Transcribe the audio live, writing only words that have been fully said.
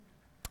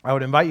I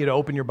would invite you to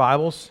open your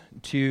Bibles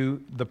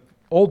to the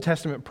Old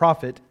Testament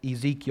prophet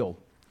Ezekiel.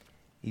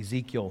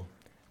 Ezekiel,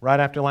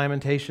 right after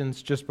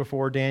Lamentations, just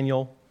before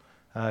Daniel.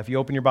 If you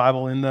open your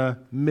Bible in the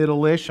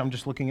middle-ish, I'm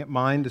just looking at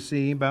mine to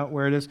see about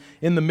where it is.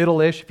 In the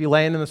middle-ish, if you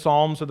land in the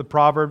Psalms or the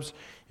Proverbs,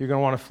 you're going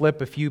to want to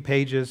flip a few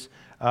pages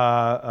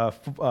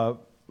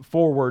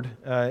forward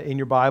in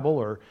your Bible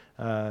or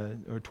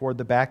toward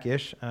the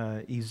back-ish.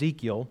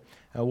 Ezekiel.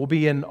 We'll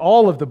be in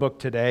all of the book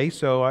today,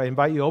 so I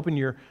invite you to open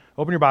your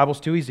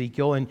Bibles to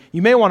Ezekiel, and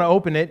you may want to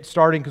open it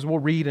starting, because we'll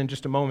read in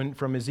just a moment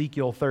from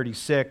Ezekiel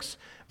 36,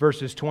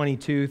 verses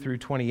 22 through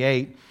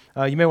 28.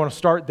 You may want to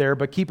start there,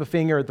 but keep a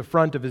finger at the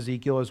front of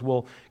Ezekiel as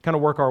we'll kind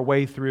of work our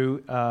way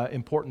through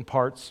important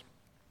parts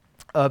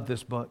of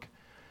this book.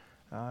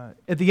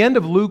 At the end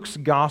of Luke's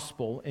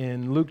gospel,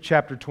 in Luke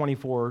chapter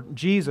 24,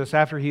 Jesus,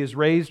 after he is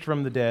raised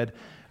from the dead,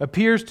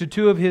 appears to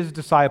two of his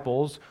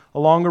disciples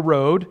along a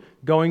road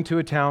going to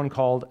a town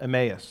called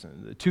Emmaus.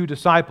 The two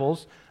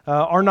disciples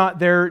are not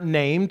there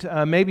named,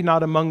 maybe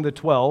not among the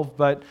 12,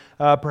 but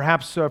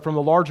perhaps from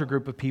the larger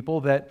group of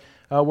people that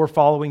were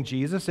following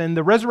Jesus. And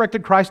the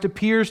resurrected Christ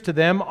appears to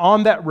them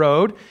on that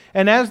road.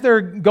 And as they're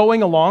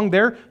going along,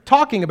 they're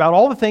talking about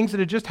all the things that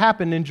had just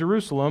happened in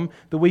Jerusalem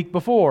the week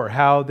before.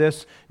 How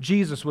this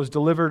Jesus was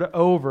delivered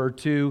over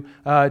to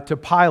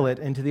Pilate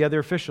and to the other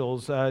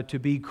officials to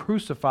be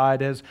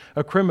crucified as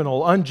a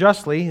criminal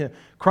unjustly,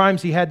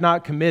 crimes he had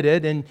not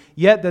committed, and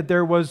yet that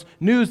there was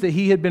news that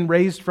he had been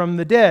raised from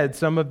the dead.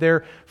 Some of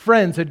their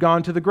friends had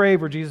gone to the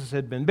grave where Jesus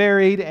had been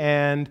buried,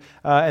 and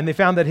they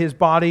found that his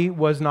body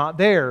was not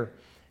there.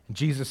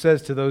 Jesus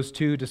says to those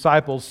two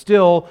disciples,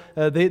 still,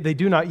 they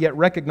do not yet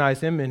recognize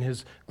him in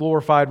his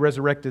glorified,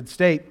 resurrected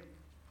state.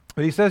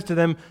 But he says to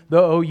them,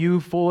 "O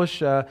you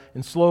foolish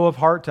and slow of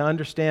heart to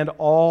understand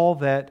all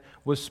that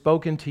was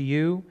spoken to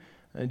you?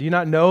 Do you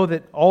not know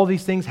that all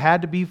these things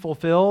had to be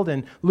fulfilled?"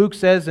 And Luke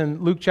says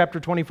in Luke chapter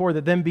 24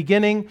 that then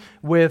beginning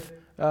with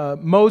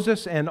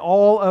Moses and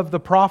all of the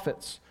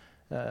prophets,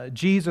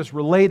 Jesus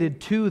related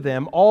to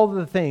them all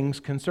the things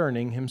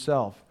concerning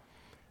himself.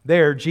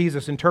 There,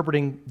 Jesus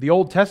interpreting the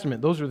Old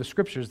Testament, those are the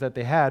scriptures that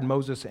they had,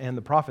 Moses and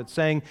the prophets,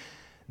 saying,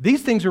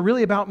 these things are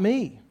really about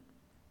me.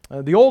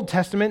 The Old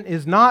Testament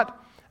is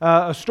not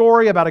a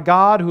story about a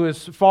God who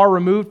is far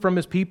removed from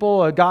his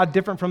people, a God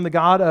different from the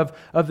God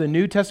of the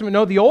New Testament.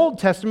 No, the Old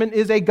Testament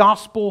is a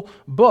gospel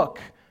book,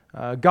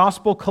 a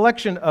gospel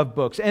collection of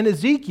books. And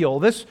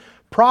Ezekiel, this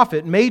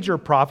prophet, major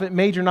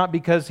not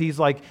because he's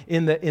like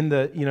in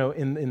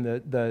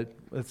the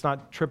it's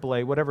not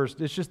AAA, whatever,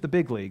 it's just the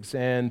big leagues.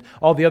 And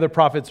all the other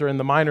prophets are in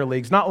the minor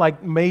leagues. Not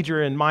like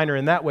major and minor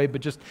in that way,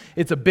 but just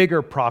it's a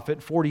bigger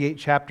prophet, 48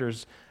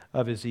 chapters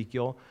of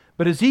Ezekiel.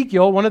 But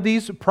Ezekiel, one of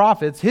these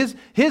prophets,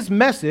 his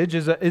message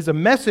is a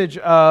message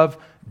of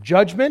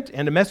judgment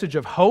and a message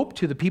of hope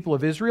to the people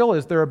of Israel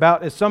as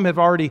some have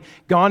already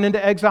gone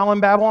into exile in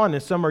Babylon,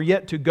 as some are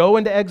yet to go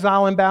into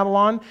exile in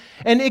Babylon.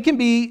 And it can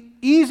be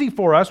easy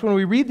for us when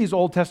we read these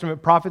Old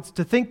Testament prophets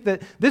to think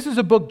that this is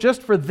a book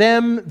just for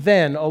them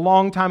then, a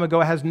long time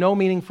ago. It has no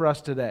meaning for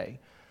us today.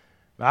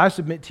 But I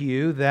submit to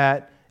you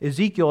that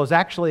Ezekiel is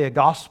actually a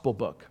gospel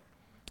book.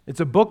 It's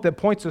a book that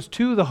points us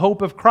to the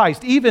hope of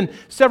Christ, even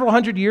several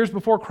hundred years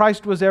before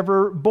Christ was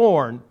ever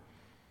born.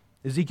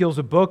 Ezekiel's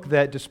a book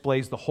that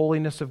displays the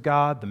holiness of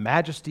God, the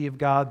majesty of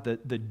God,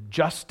 the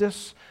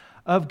justice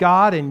of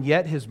God, and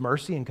yet his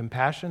mercy and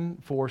compassion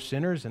for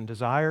sinners and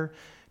desire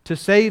to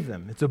save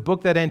them. It's a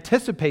book that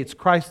anticipates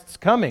Christ's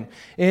coming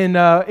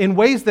in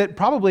ways that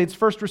probably its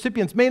first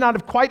recipients may not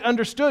have quite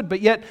understood,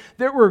 but yet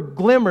there were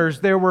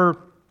glimmers, there were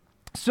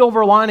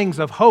silver linings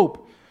of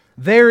hope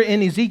there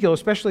in Ezekiel,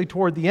 especially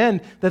toward the end,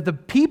 that the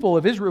people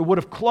of Israel would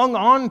have clung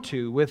on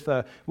to with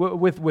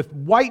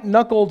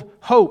white-knuckled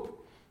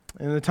hope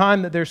in the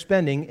time that they're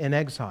spending in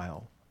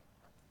exile.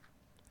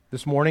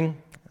 This morning,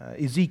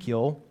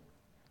 Ezekiel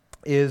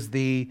is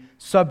the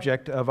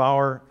subject of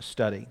our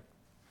study.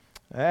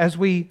 As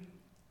we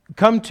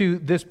come to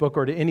this book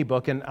or to any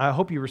book, and I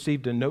hope you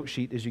received a note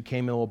sheet as you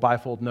came in, a little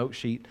bifold note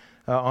sheet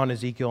on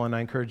Ezekiel, and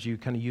I encourage you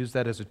to kind of use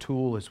that as a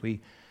tool as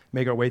we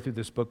make our way through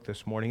this book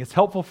this morning. It's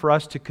helpful for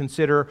us to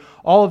consider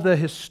all of the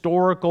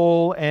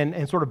historical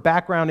and sort of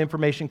background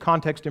information,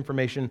 context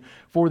information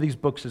for these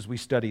books as we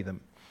study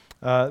them.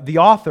 The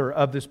author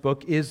of this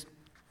book is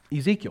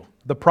Ezekiel,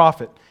 the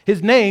prophet.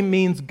 His name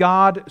means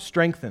God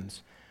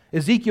strengthens.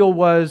 Ezekiel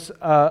was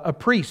a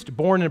priest,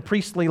 born in a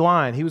priestly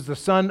line. He was the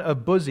son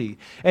of Buzi.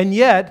 And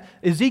yet,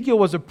 Ezekiel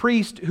was a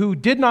priest who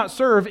did not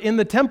serve in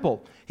the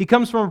temple. He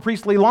comes from a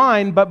priestly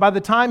line, but by the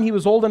time he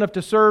was old enough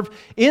to serve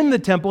in the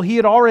temple, he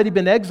had already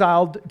been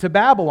exiled to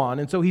Babylon.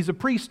 And so he's a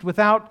priest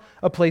without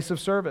a place of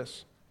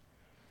service.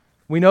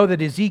 We know that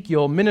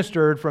Ezekiel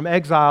ministered from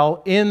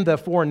exile in the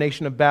foreign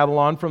nation of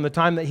Babylon from the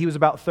time that he was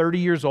about 30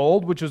 years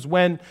old, which is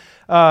when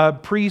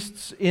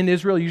priests in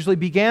Israel usually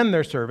began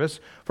their service,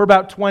 for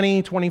about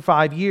 20,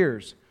 25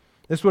 years.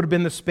 This would have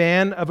been the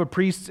span of a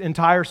priest's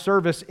entire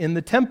service in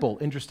the temple,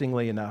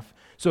 interestingly enough.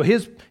 So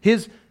his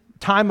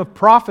time of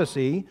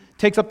prophecy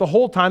takes up the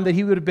whole time that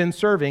he would have been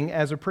serving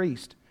as a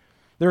priest.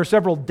 There are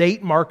several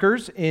date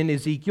markers in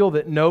Ezekiel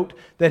that note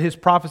that his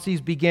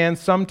prophecies began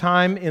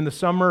sometime in the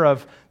summer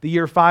of the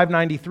year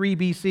 593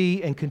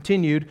 BC and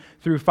continued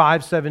through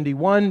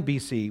 571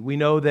 BC. We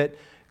know that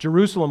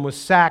Jerusalem was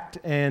sacked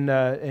and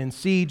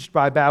sieged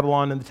by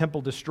Babylon and the temple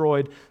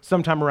destroyed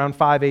sometime around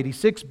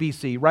 586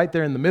 BC, right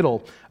there in the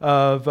middle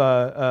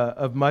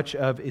of much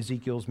of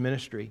Ezekiel's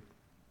ministry.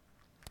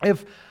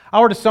 If I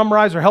were to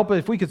summarize, or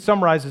if we could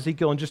summarize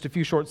Ezekiel in just a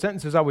few short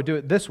sentences, I would do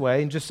it this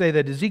way and just say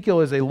that Ezekiel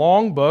is a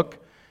long book,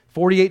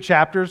 48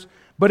 chapters,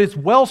 but it's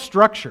well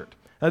structured.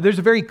 There's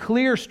a very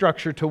clear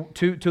structure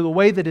to the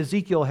way that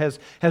Ezekiel has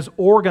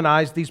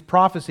organized these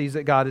prophecies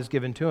that God has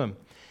given to him.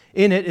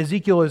 In it,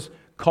 Ezekiel is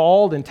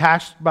called and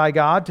tasked by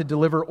God to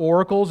deliver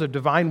oracles of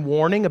divine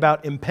warning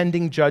about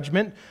impending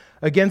judgment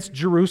against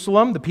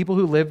Jerusalem, the people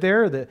who live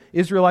there, the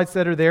Israelites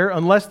that are there,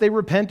 unless they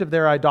repent of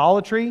their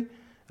idolatry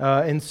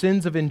and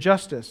sins of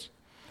injustice.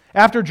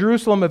 After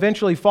Jerusalem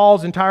eventually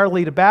falls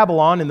entirely to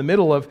Babylon in the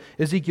middle of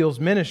Ezekiel's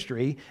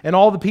ministry, and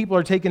all the people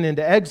are taken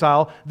into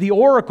exile, the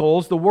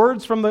oracles, the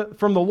words from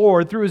the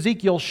Lord through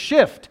Ezekiel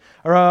shift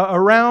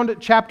around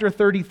chapter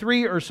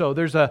 33 or so.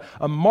 There's a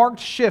marked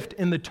shift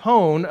in the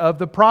tone of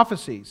the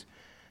prophecies.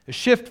 A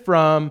shift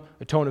from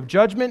a tone of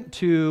judgment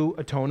to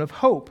a tone of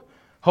hope.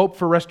 Hope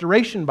for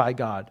restoration by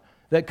God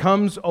that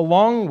comes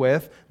along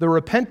with the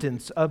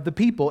repentance of the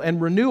people and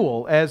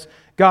renewal as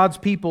God's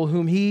people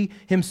whom He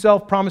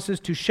Himself promises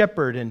to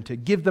shepherd and to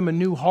give them a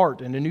new heart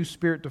and a new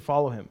spirit to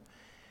follow Him.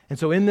 And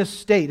so in this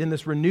state, in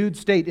this renewed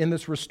state, in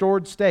this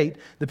restored state,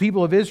 the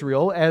people of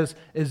Israel, as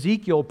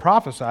Ezekiel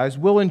prophesies,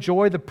 will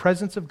enjoy the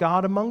presence of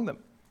God among them.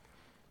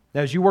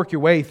 Now, as you work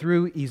your way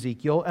through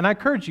Ezekiel, and I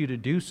encourage you to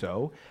do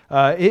so,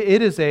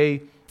 it is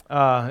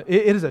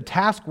a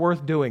task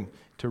worth doing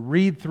to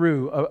read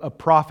through a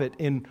prophet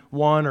in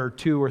 1 or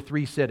 2 or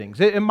 3 sittings.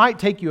 It might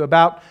take you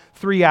about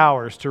 3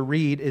 hours to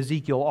read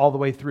Ezekiel all the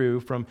way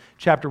through from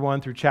chapter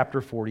 1 through chapter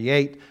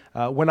 48.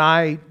 When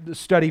I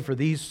study for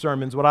these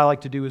sermons, what I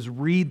like to do is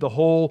read the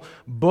whole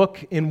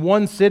book in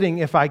one sitting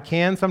if I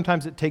can.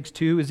 Sometimes it takes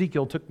 2.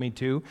 Ezekiel took me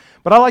 2.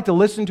 But I like to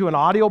listen to an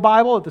audio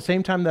Bible at the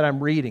same time that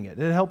I'm reading it.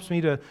 It helps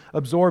me to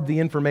absorb the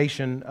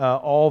information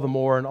all the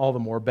more and all the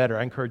more better.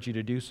 I encourage you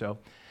to do so.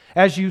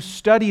 As you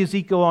study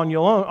Ezekiel on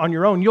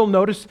your own, you'll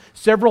notice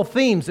several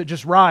themes that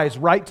just rise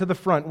right to the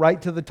front,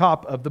 right to the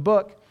top of the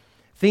book.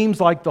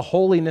 Themes like the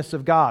holiness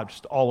of God,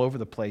 just all over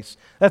the place.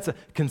 That's a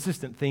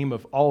consistent theme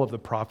of all of the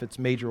prophets,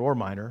 major or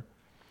minor.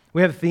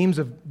 We have themes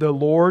of the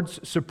Lord's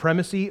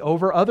supremacy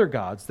over other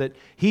gods, that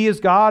He is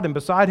God and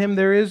beside Him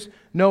there is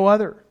no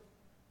other.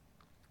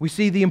 We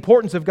see the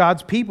importance of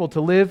God's people to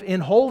live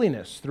in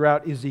holiness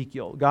throughout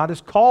Ezekiel. God has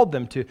called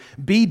them to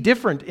be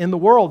different in the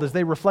world as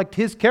they reflect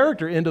His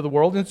character into the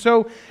world. And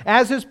so,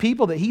 as His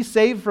people that He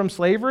saved from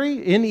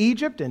slavery in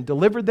Egypt and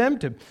delivered them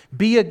to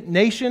be a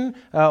nation,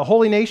 a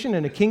holy nation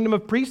and a kingdom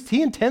of priests,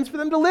 He intends for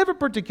them to live a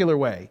particular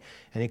way.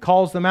 And He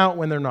calls them out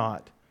when they're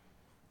not.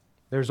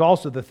 There's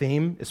also the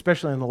theme,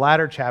 especially in the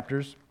latter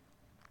chapters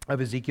of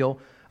Ezekiel,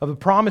 of the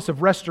promise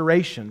of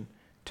restoration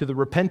to the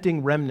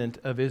repenting remnant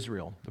of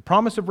Israel. The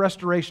promise of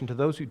restoration to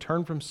those who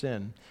turn from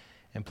sin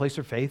and place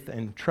their faith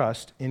and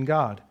trust in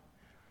God.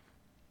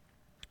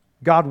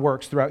 God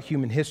works throughout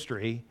human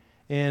history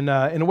in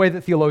a way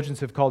that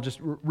theologians have called just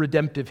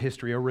redemptive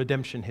history or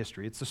redemption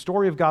history. It's the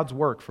story of God's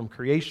work from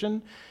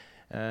creation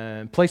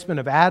and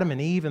placement of Adam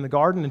and Eve in the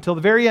garden until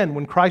the very end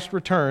when Christ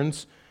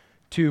returns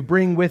to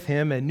bring with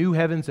Him a new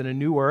heavens and a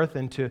new earth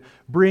and to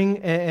bring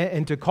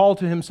and to call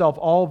to Himself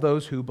all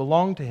those who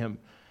belong to Him.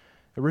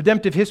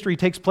 Redemptive history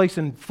takes place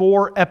in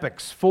 4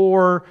 epochs,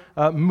 4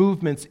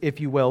 movements, if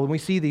you will, and we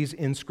see these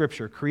in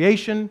Scripture.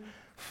 Creation,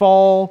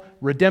 fall,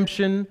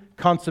 redemption,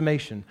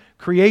 consummation.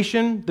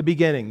 Creation, the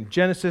beginning,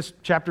 Genesis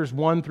chapters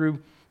 1 through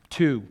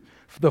 2.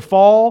 The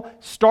fall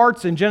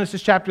starts in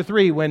Genesis chapter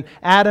 3 when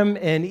Adam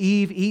and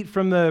Eve eat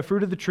from the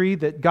fruit of the tree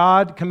that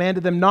God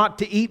commanded them not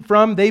to eat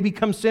from. They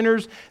become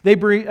sinners. They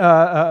bring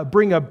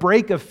a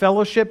break of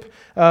fellowship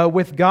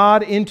with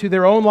God into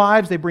their own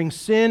lives. They bring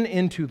sin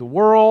into the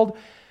world.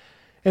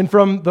 And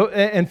from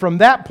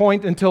that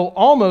point until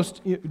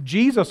almost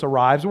Jesus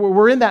arrives,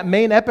 we're in that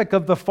main epoch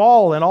of the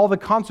fall and all the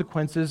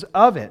consequences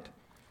of it.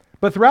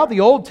 But throughout the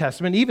Old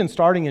Testament, even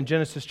starting in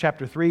Genesis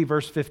chapter 3,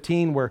 verse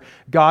 15, where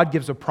God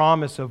gives a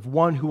promise of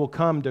one who will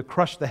come to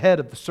crush the head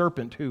of the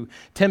serpent who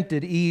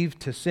tempted Eve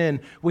to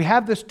sin, we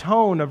have this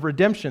tone of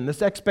redemption,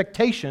 this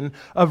expectation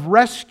of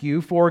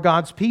rescue for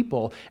God's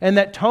people. And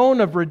that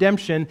tone of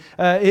redemption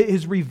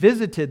is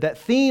revisited. That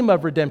theme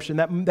of redemption,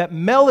 that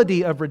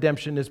melody of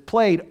redemption is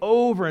played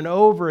over and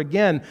over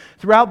again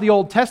throughout the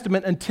Old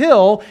Testament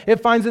until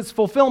it finds its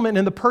fulfillment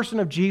in the person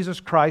of Jesus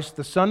Christ,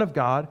 the Son of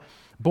God,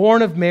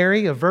 born of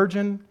Mary, a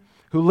virgin,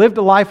 who lived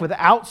a life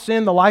without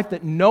sin, the life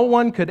that no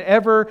one could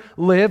ever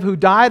live, who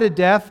died a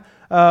death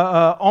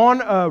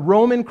on a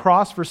Roman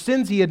cross for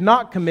sins He had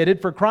not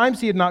committed, for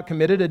crimes He had not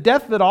committed, a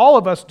death that all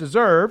of us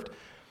deserved,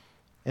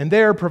 and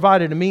there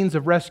provided a means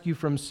of rescue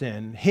from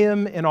sin,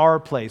 Him in our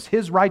place,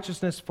 His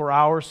righteousness for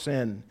our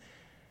sin.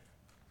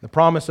 The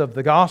promise of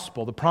the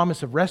gospel, the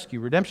promise of rescue,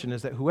 redemption,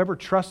 is that whoever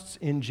trusts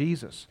in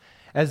Jesus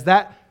as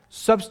that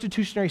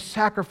substitutionary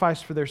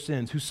sacrifice for their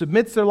sins, who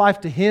submits their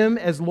life to Him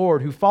as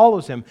Lord, who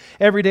follows Him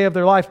every day of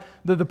their life,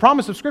 the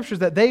promise of Scripture is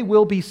that they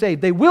will be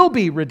saved, they will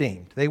be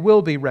redeemed, they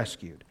will be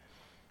rescued.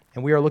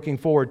 And we are looking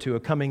forward to a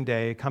coming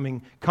day, a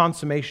coming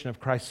consummation of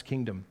Christ's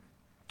kingdom,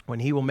 when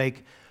He will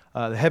make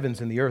the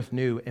heavens and the earth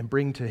new and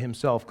bring to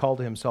Himself, call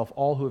to Himself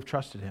all who have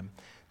trusted Him,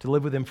 to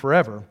live with Him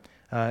forever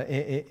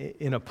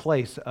in a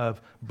place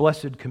of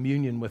blessed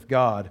communion with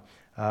God,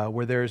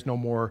 where there is no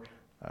more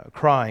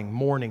crying,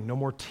 mourning, no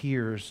more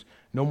tears,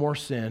 no more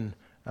sin,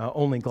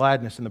 only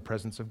gladness in the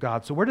presence of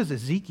God. So where does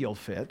Ezekiel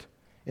fit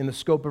in the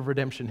scope of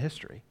redemption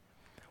history?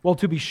 Well,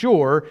 to be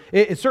sure,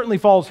 it certainly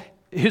falls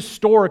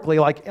historically,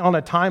 like on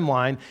a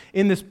timeline,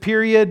 in this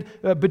period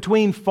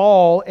between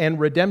fall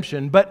and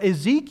redemption. But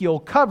Ezekiel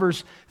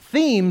covers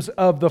themes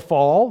of the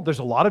fall. There's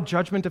a lot of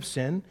judgment of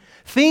sin.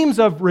 Themes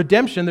of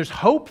redemption. There's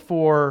hope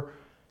for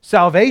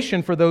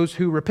salvation for those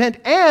who repent,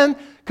 and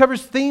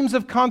covers themes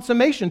of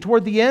consummation.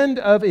 Toward the end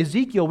of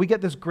Ezekiel, we get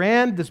this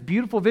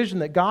beautiful vision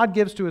that God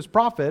gives to His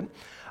prophet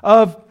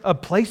of a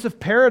place of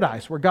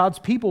paradise where God's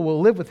people will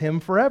live with Him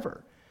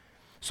forever.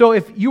 So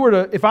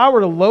if I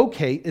were to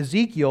locate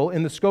Ezekiel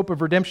in the scope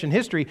of redemption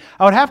history,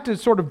 I would have to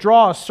sort of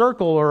draw a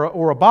circle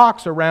or a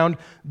box around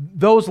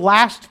those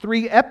last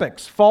three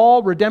epochs: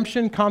 fall,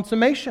 redemption,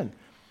 consummation.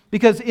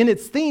 Because in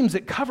its themes,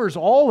 it covers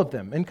all of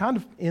them, and kind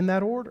of in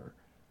that order.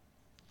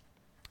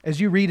 As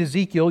you read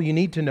Ezekiel, you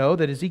need to know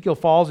that Ezekiel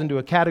falls into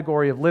a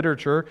category of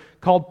literature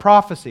called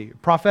prophecy,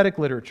 prophetic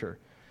literature.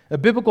 A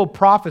biblical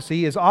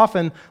prophecy is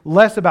often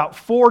less about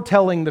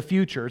foretelling the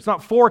future. It's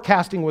not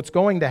forecasting what's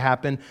going to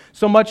happen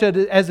so much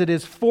as it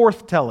is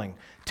forthtelling,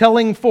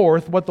 telling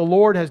forth what the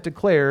Lord has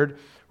declared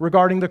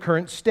regarding the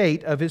current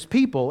state of His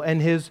people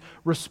and His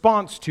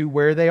response to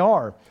where they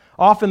are.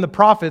 Often the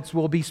prophets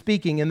will be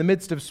speaking in the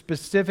midst of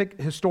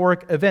specific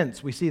historic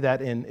events. We see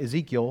that in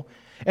Ezekiel.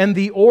 And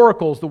the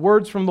oracles, the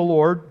words from the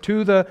Lord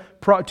to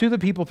the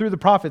people through the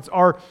prophets,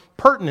 are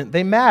pertinent.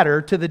 They matter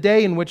to the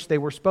day in which they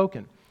were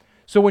spoken.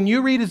 So when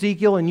you read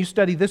Ezekiel and you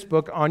study this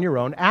book on your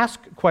own, ask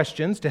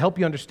questions to help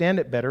you understand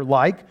it better,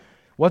 like,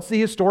 what's the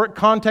historic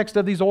context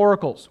of these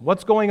oracles?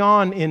 What's going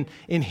on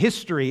in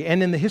history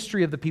and in the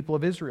history of the people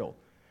of Israel?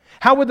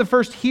 How would the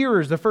first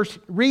hearers, the first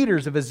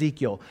readers of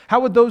Ezekiel, how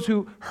would those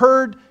who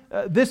heard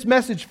this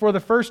message for the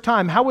first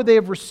time, how would they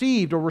have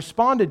received or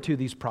responded to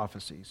these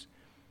prophecies?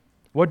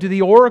 What do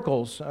the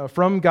oracles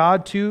from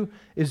God to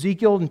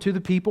Ezekiel and to the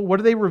people, what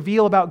do they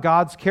reveal about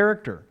God's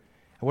character?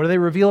 And what do they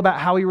reveal about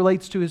how He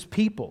relates to His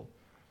people?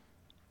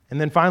 And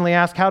then finally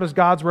ask, how does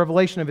God's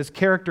revelation of His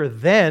character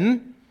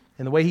then,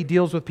 and the way He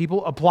deals with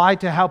people, apply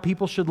to how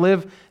people should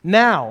live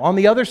now, on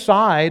the other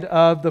side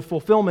of the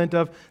fulfillment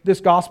of this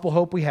gospel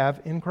hope we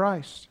have in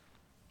Christ?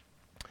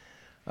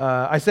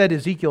 I said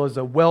Ezekiel is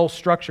a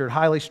well-structured,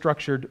 highly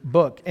structured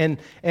book. And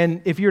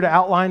if you're to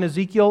outline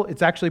Ezekiel,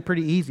 it's actually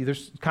pretty easy.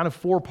 There's kind of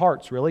four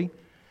parts, really.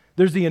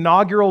 There's the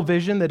inaugural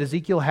vision that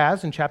Ezekiel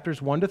has in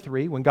chapters 1 to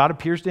 3, when God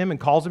appears to him and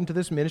calls him to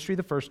this ministry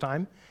the first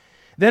time.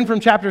 Then from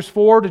chapters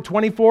 4 to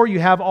 24,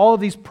 you have all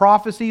of these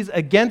prophecies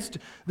against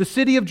the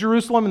city of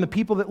Jerusalem and the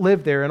people that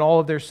live there and all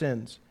of their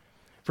sins.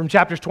 From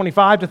chapters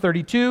 25 to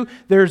 32,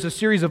 there's a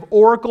series of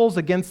oracles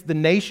against the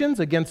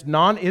nations, against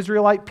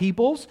non-Israelite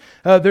peoples.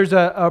 There's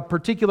a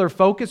particular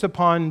focus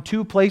upon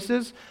two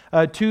places,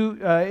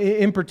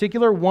 in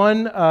particular.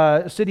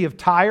 One, city of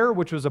Tyre,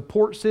 which was a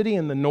port city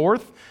in the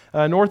north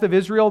of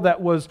Israel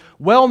that was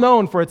well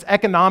known for its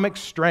economic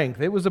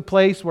strength. It was a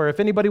place where if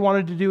anybody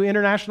wanted to do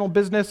international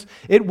business,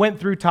 it went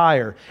through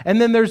Tyre.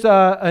 And then there's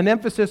an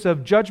emphasis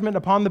of judgment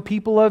upon the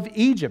people of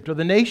Egypt, or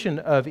the nation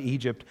of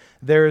Egypt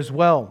there as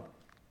well,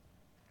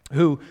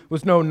 who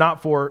was known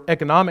not for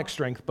economic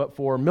strength, but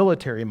for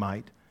military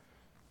might.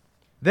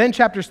 Then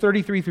chapters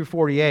 33 through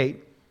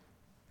 48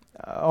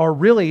 are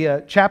really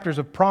chapters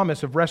of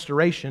promise of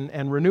restoration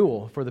and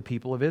renewal for the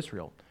people of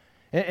Israel.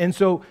 And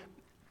so,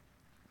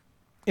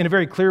 in a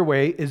very clear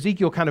way,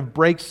 Ezekiel kind of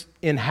breaks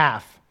in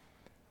half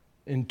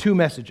in two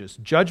messages: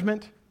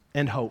 judgment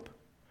and hope,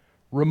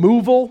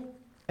 removal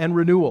and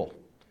renewal.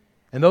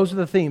 And those are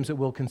the themes that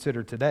we'll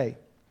consider today.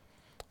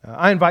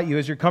 I invite you,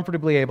 as you're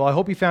comfortably able, I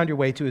hope you found your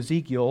way to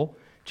Ezekiel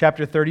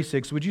chapter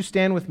 36. Would you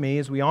stand with me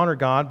as we honor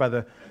God by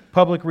the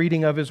public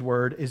reading of His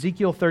Word?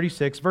 Ezekiel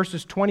 36,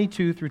 verses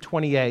 22 through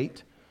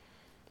 28.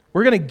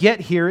 We're going to get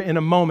here in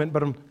a moment,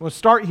 but I'm going to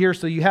start here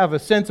so you have a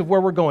sense of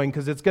where we're going,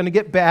 because it's going to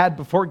get bad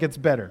before it gets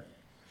better.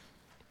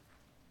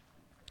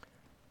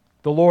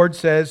 The Lord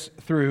says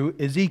through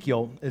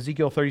Ezekiel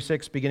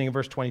 36, beginning in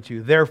verse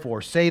 22,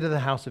 "Therefore say to the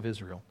house of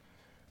Israel,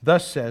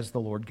 thus says the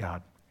Lord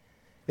God,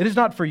 it is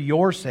not for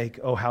your sake,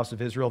 O house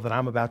of Israel, that I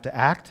am about to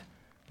act,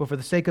 but for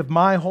the sake of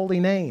my holy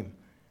name,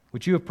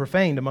 which you have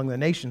profaned among the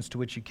nations to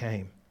which you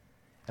came.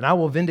 And I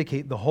will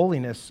vindicate the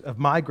holiness of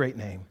my great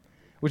name,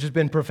 which has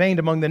been profaned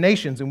among the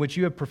nations, and which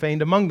you have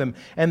profaned among them.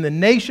 And the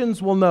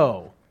nations will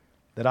know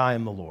that I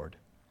am the Lord,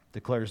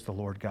 declares the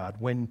Lord God,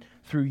 when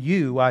through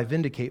you I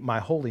vindicate my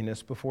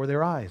holiness before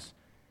their eyes.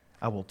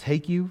 I will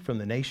take you from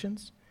the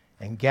nations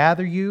and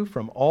gather you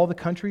from all the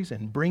countries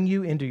and bring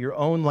you into your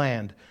own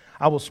land.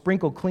 I will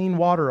sprinkle clean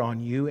water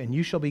on you, and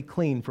you shall be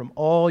clean from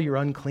all your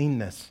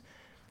uncleanness.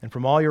 And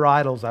from all your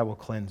idols I will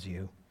cleanse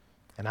you.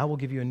 And I will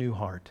give you a new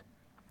heart.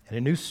 And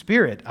a new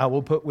spirit I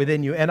will put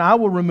within you. And I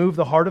will remove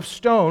the heart of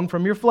stone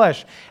from your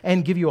flesh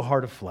and give you a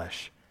heart of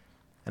flesh.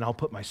 And I'll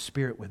put my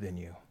spirit within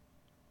you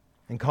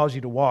and cause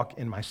you to walk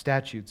in my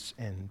statutes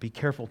and be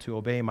careful to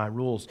obey my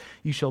rules.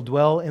 You shall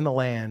dwell in the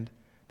land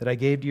that I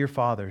gave to your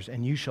fathers,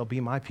 and you shall be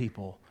my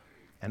people,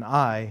 and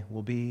I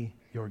will be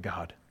your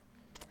God.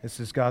 This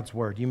is God's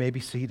word. You may be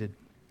seated.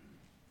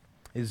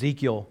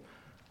 Ezekiel,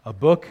 a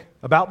book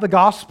about the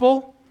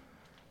gospel,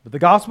 but the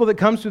gospel that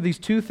comes through these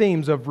two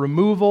themes of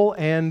removal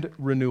and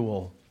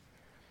renewal.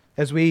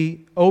 As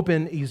we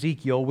open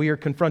Ezekiel, we are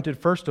confronted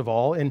first of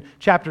all in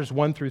chapters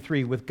 1 through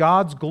 3 with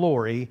God's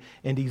glory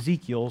and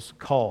Ezekiel's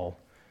call.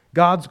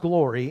 God's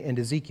glory and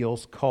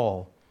Ezekiel's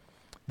call.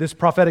 This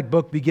prophetic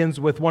book begins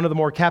with one of the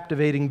more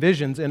captivating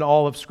visions in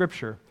all of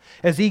Scripture.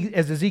 As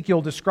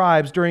Ezekiel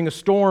describes, during a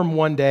storm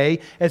one day,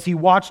 as he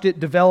watched it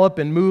develop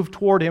and move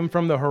toward him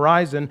from the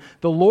horizon,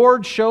 the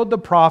Lord showed the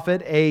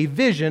prophet a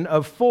vision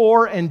of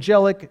 4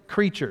 angelic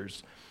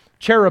creatures.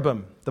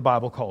 Cherubim, the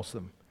Bible calls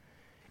them.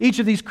 Each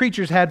of these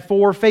creatures had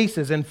 4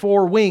 faces and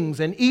 4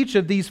 wings, and each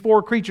of these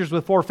 4 creatures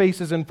with 4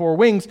 faces and 4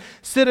 wings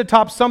sit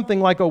atop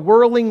something like a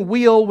whirling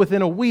wheel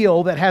within a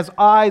wheel that has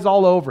eyes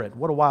all over it.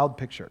 What a wild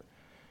picture.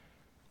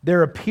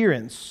 Their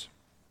appearance,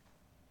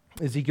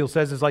 Ezekiel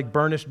says, is like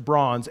burnished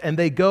bronze, and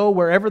they go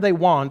wherever they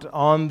want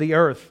on the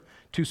earth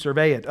to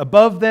survey it.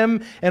 Above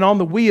them and on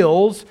the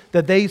wheels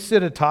that they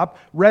sit atop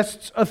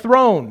rests a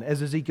throne,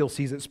 as Ezekiel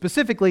sees it.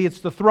 Specifically, it's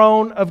the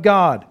throne of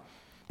God.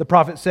 The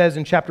prophet says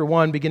in chapter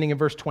 1, beginning in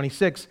verse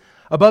 26,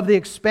 above the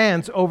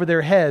expanse over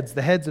their heads,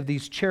 the heads of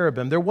these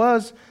cherubim, there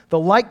was the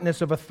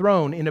likeness of a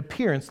throne in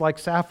appearance like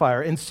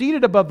sapphire, and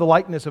seated above the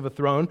likeness of a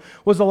throne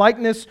was a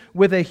likeness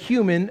with a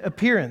human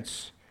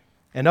appearance.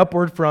 And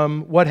upward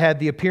from what had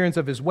the appearance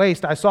of his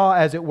waist, I saw,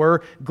 as it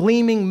were,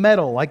 gleaming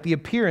metal, like the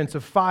appearance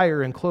of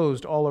fire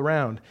enclosed all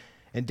around.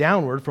 And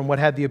downward from what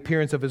had the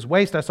appearance of his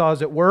waist, I saw,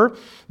 as it were,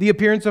 the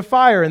appearance of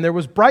fire, and there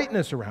was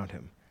brightness around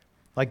him.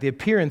 Like the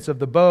appearance of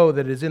the bow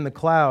that is in the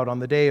cloud on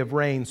the day of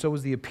rain, so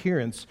was the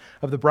appearance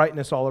of the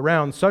brightness all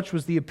around. Such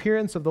was the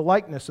appearance of the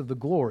likeness of the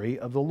glory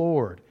of the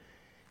Lord.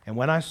 And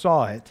when I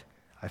saw it,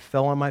 I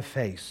fell on my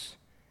face,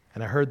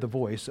 and I heard the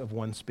voice of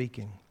one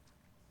speaking.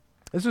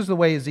 This is the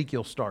way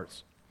Ezekiel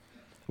starts,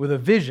 with a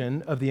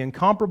vision of the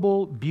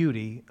incomparable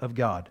beauty of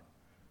God.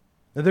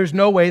 Now, there's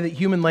no way that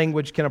human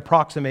language can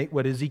approximate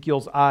what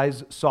Ezekiel's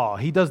eyes saw.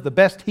 He does the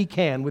best he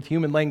can with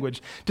human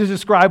language to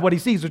describe what he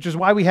sees, which is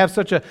why we have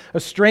such a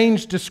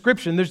strange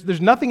description.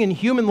 There's nothing in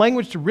human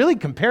language to really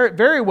compare it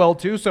very well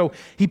to, so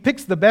he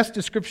picks the best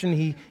description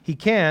he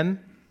can.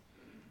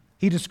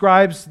 He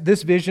describes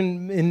this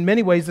vision in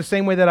many ways the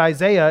same way that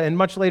Isaiah and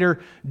much later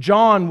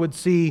John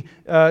the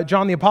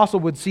Apostle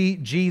would see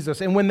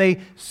Jesus. And when they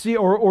see,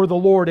 or the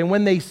Lord, and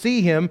when they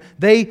see him,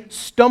 they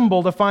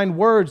stumble to find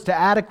words to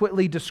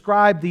adequately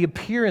describe the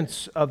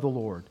appearance of the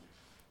Lord.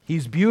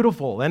 He's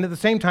beautiful and at the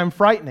same time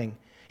frightening.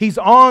 He's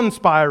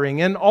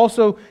awe-inspiring and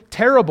also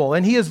terrible.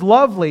 And he is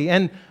lovely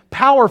and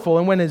powerful.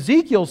 And when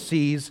Ezekiel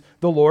sees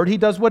the Lord, he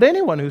does what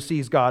anyone who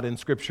sees God in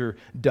Scripture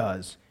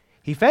does.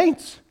 He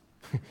faints.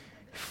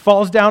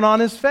 Falls down on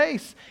his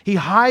face. He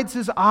hides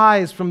his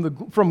eyes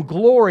from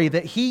glory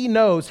that he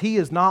knows he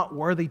is not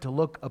worthy to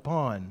look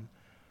upon.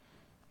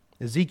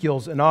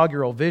 Ezekiel's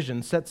inaugural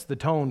vision sets the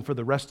tone for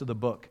the rest of the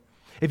book.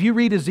 If you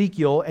read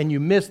Ezekiel and you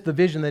miss the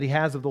vision that he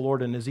has of the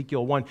Lord in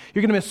Ezekiel 1,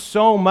 you're going to miss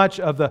so much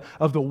of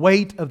the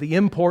weight, of the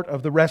import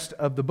of the rest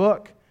of the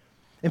book.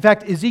 In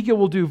fact, Ezekiel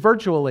will do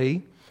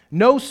virtually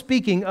no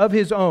speaking of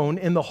his own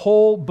in the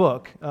whole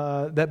book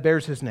that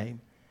bears his name.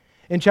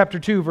 In chapter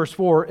 2, verse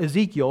 4,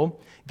 Ezekiel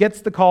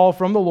gets the call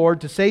from the Lord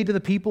to say to the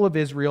people of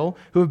Israel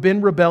who have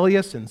been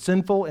rebellious and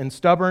sinful and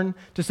stubborn,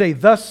 to say,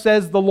 thus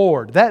says the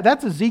Lord.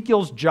 That's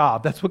Ezekiel's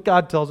job. That's what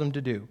God tells him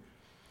to do.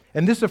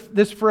 And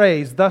this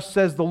phrase, thus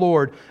says the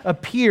Lord,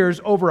 appears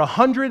over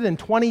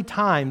 120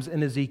 times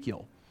in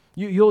Ezekiel.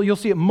 You'll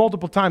see it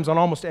multiple times on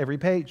almost every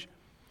page.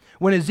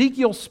 When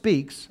Ezekiel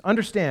speaks,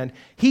 understand,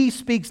 he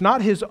speaks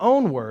not his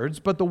own words,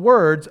 but the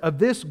words of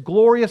this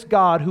glorious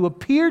God who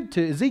appeared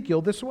to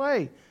Ezekiel this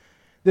way.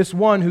 This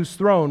one whose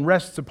throne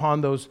rests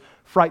upon those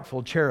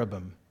frightful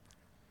cherubim.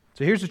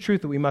 So here's the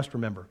truth that we must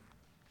remember.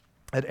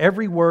 That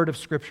every word of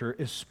Scripture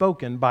is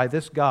spoken by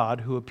this God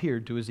who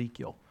appeared to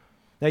Ezekiel.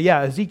 Now, yeah,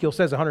 Ezekiel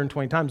says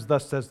 120 times,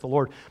 thus says the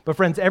Lord. But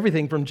friends,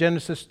 everything from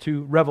Genesis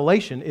to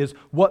Revelation is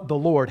what the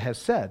Lord has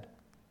said.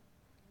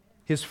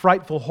 His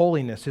frightful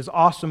holiness, His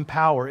awesome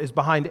power is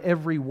behind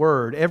every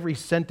word, every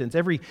sentence,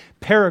 every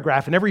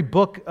paragraph, and every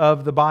book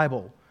of the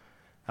Bible.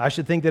 I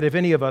should think that if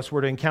any of us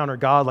were to encounter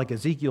God like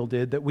Ezekiel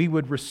did, that we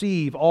would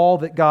receive all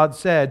that God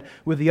said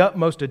with the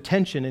utmost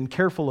attention and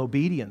careful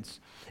obedience.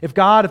 If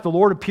the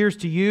Lord appears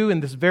to you in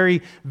this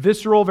very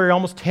visceral, very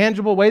almost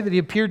tangible way that He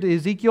appeared to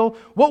Ezekiel,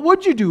 what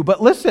would you do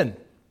but listen?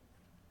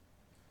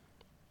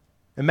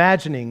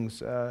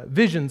 Imaginings,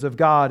 visions of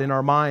God in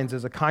our minds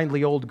as a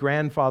kindly old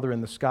grandfather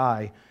in the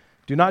sky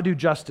do not do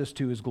justice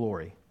to His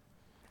glory.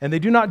 And they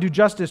do not do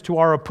justice to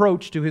our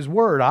approach to His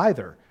Word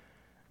either.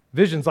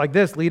 Visions like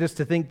this lead us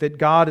to think that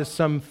God is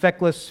some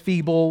feckless,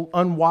 feeble,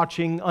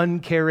 unwatching,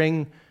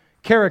 uncaring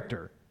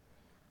character.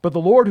 But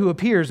the Lord who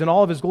appears in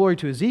all of His glory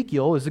to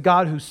Ezekiel is a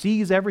God who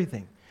sees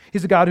everything.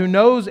 He's a God who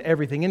knows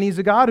everything, and He's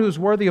a God who is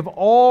worthy of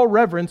all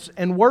reverence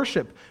and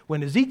worship.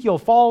 When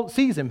Ezekiel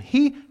sees Him,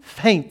 he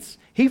faints.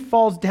 He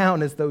falls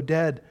down as though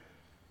dead.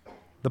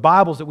 The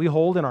Bibles that we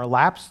hold in our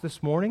laps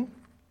this morning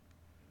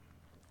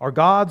are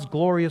God's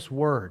glorious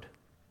Word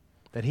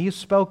that He has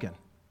spoken.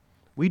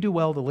 We do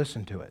well to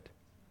listen to it.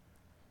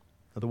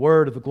 The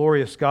Word of the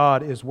glorious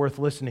God is worth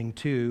listening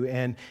to,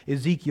 and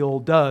Ezekiel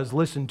does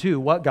listen to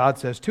what God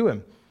says to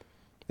him.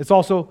 It's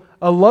also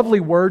a lovely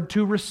word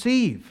to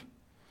receive.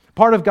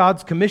 Part of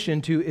God's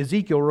commission to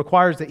Ezekiel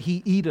requires that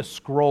he eat a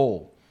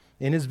scroll.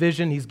 In his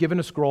vision, he's given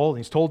a scroll and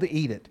he's told to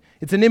eat it.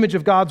 It's an image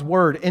of God's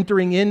word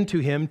entering into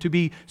him to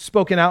be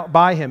spoken out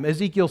by him.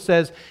 Ezekiel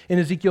says in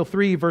Ezekiel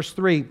 3, verse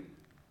 3,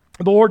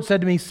 the Lord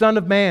said to me, "Son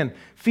of man,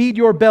 feed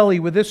your belly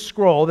with this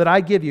scroll that I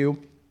give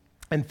you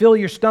and fill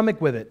your stomach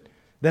with it."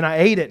 Then I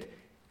ate it,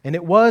 and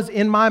it was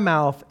in my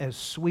mouth as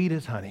sweet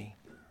as honey.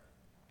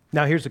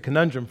 Now here's a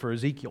conundrum for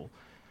Ezekiel.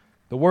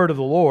 The word of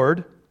the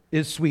Lord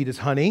is sweet as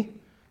honey,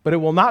 but it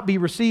will not be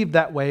received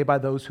that way by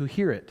those who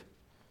hear it.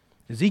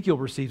 Ezekiel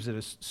receives it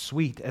as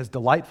sweet, as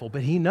delightful,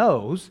 but he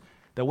knows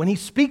that when he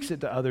speaks it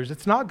to others,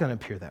 it's not going to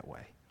appear that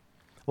way.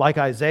 Like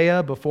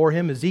Isaiah before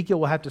him, Ezekiel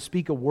will have to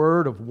speak a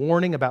word of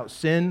warning about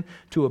sin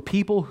to a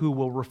people who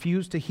will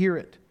refuse to hear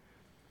it,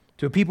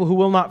 to a people who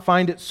will not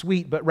find it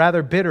sweet, but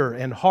rather bitter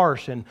and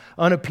harsh and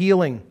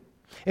unappealing.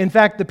 In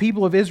fact, the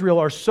people of Israel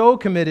are so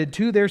committed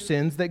to their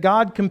sins that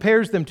God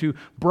compares them to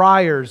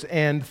briars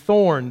and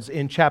thorns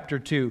in chapter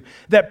 2,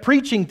 that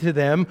preaching to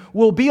them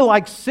will be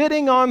like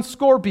sitting on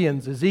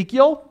scorpions,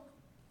 Ezekiel.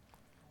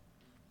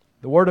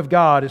 The word of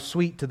God is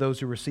sweet to those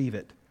who receive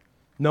it,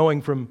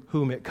 knowing from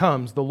whom it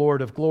comes, the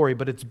Lord of glory,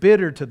 but it's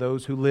bitter to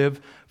those who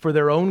live for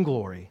their own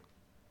glory.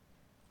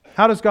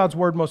 How does God's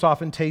word most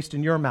often taste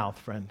in your mouth,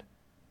 friend?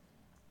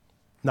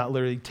 Not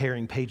literally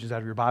tearing pages out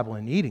of your Bible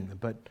and eating them,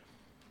 but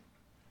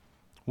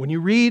when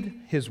you read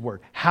His word,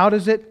 how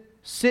does it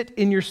sit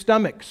in your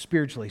stomach,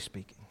 spiritually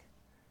speaking?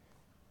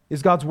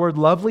 Is God's word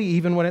lovely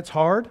even when it's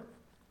hard,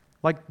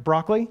 like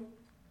broccoli?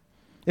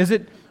 Is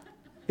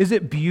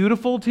it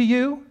beautiful to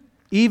you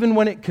even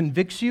when it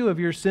convicts you of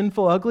your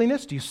sinful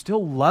ugliness? Do you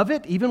still love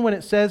it even when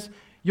it says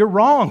you're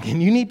wrong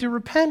and you need to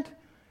repent?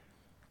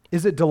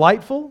 Is it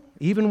delightful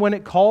even when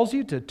it calls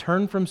you to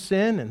turn from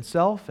sin and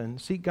self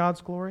and seek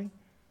God's glory?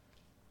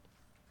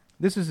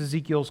 This is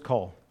Ezekiel's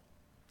call,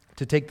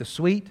 to take the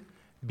sweet,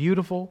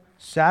 beautiful,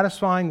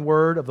 satisfying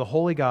word of the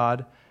holy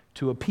God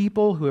to a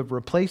people who have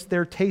replaced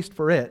their taste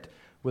for it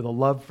with a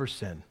love for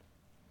sin.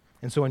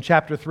 And so in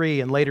chapter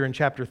 3 and later in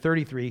chapter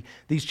 33,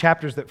 these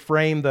chapters that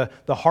frame the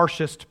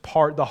hardest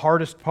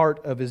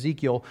part of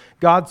Ezekiel,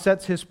 God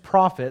sets His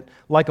prophet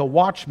like a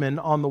watchman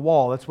on the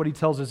wall. That's what He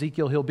tells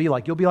Ezekiel he'll be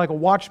like. You'll be like a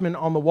watchman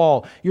on the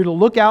wall. You're to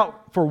look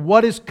out for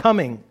what is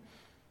coming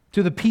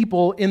to the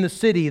people in the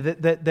city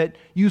that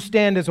you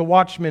stand as a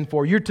watchman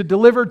for. You're to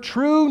deliver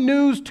true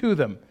news to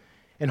them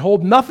and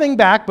hold nothing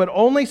back, but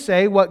only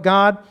say what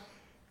God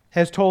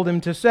has told him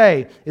to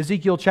say.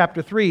 Ezekiel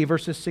chapter 3,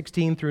 verses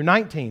 16 through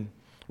 19.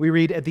 We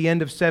read, "At the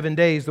end of 7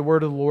 days, the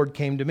word of the Lord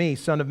came to me.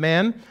 Son of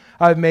man,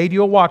 I have made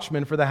you a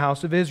watchman for the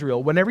house of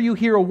Israel. Whenever you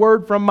hear a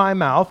word from my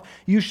mouth,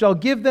 you shall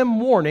give them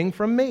warning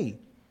from me.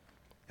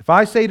 If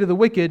I say to the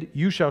wicked,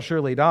 you shall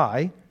surely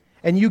die,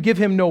 and you give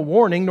him no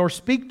warning, nor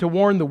speak to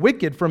warn the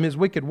wicked from his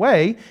wicked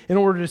way in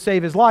order to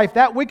save his life,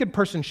 that wicked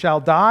person shall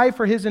die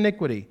for his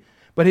iniquity.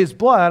 But his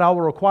blood I will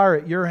require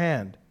at your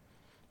hand.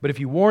 But if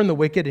you warn the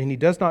wicked, and he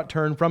does not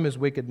turn from his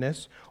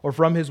wickedness or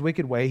from his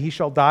wicked way, he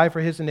shall die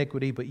for his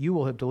iniquity, but you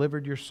will have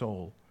delivered your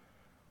soul."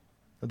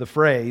 The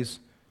phrase,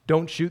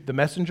 "don't shoot the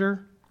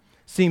messenger,"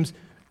 seems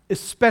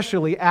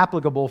especially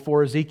applicable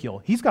for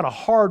Ezekiel. He's got a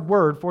hard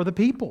word for the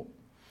people.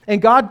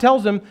 And God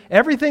tells him,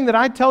 everything that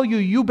I tell you,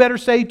 you better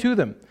say to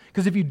them.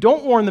 Because if you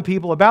don't warn the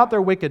people about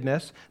their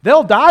wickedness,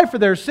 they'll die for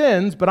their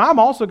sins, but I'm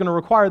also going to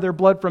require their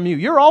blood from you.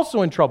 You're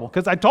also in trouble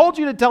because I told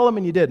you to tell them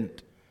and you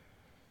didn't.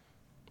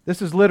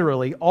 This is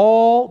literally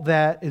all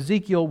that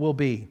Ezekiel will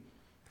be,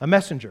 a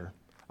messenger,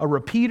 a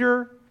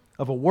repeater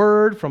of a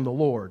word from the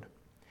Lord.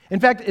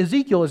 In fact,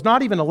 Ezekiel is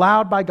not even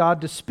allowed by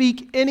God to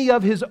speak any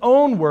of his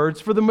own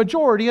words for the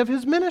majority of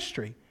his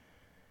ministry.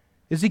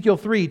 Ezekiel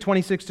 3,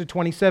 26 to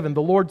 27,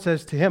 the Lord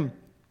says to him,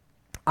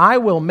 "I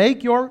will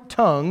make your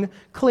tongue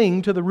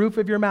cling to the roof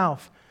of your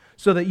mouth,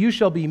 so that you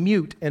shall be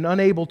mute and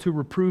unable to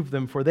reprove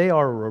them, for they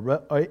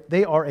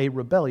are a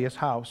rebellious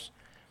house.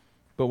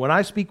 But when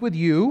I speak with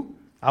you,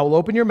 I will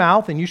open your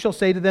mouth, and you shall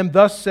say to them,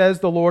 'Thus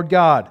says the Lord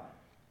God.'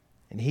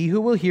 And he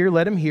who will hear,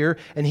 let him hear,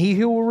 and he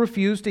who will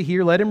refuse to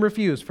hear, let him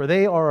refuse, for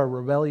they are a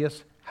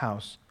rebellious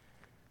house."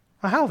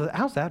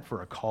 How's that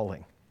for a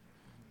calling?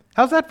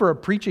 How's that for a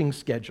preaching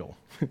schedule?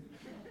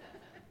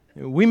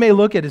 We may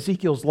look at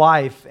Ezekiel's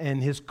life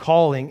and his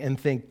calling and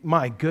think,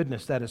 my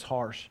goodness, that is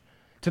harsh.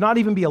 To not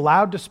even be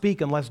allowed to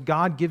speak unless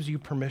God gives you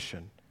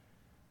permission.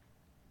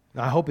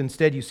 I hope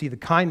instead you see the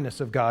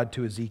kindness of God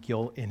to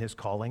Ezekiel in his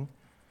calling.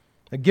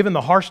 Given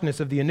the harshness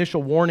of the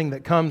initial warning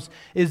that comes,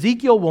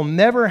 Ezekiel will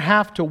never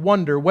have to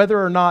wonder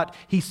whether or not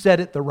he said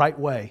it the right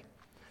way.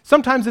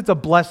 Sometimes it's a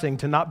blessing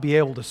to not be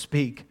able to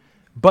speak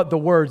but the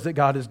words that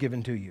God has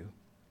given to you,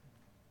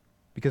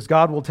 because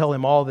God will tell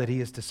him all that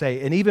he is to say.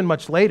 And even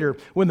much later,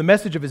 when the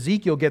message of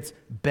Ezekiel gets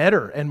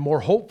better and more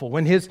hopeful,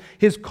 when his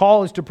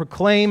call is to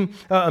proclaim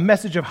a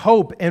message of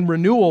hope and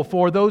renewal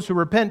for those who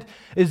repent,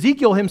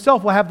 Ezekiel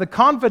himself will have the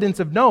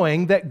confidence of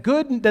knowing that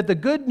the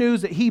good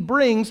news that he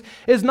brings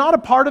is not a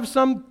part of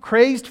some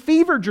crazed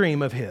fever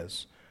dream of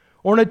his,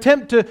 or an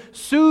attempt to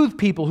soothe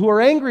people who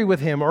are angry with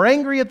him or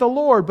angry at the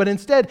Lord, but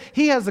instead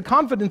he has the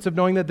confidence of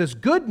knowing that this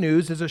good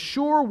news is a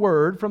sure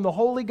word from the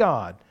holy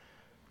God.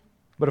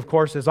 But of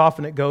course, as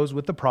often it goes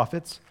with the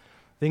prophets,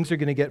 things are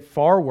going to get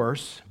far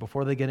worse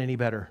before they get any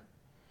better.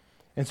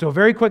 And so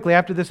very quickly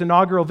after this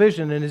inaugural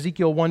vision in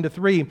Ezekiel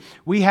 1-3,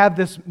 we have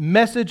this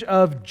message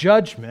of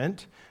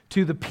judgment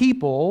to the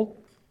people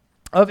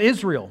of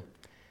Israel.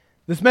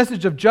 This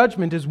message of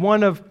judgment is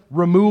one of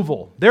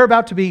removal. They're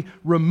about to be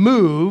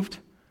removed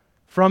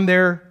from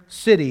their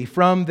city,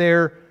 from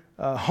their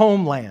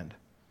homeland.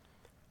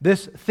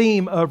 This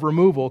theme of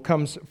removal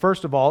comes,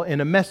 first of all, in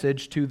a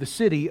message to the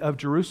city of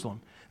Jerusalem,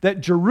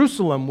 that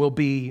Jerusalem will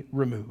be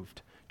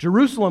removed.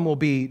 Jerusalem will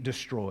be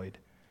destroyed.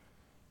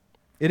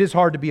 It is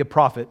hard to be a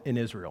prophet in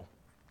Israel.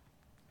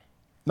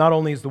 Not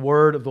only is the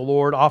word of the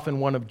Lord often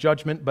one of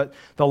judgment, but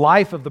the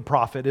life of the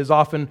prophet is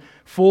often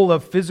full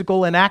of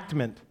physical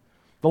enactment.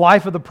 The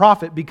life of the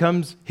prophet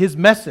becomes his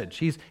message.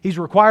 He's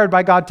required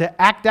by God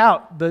to act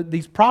out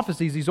these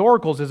prophecies, these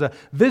oracles, as a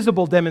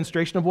visible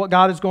demonstration of what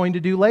God is going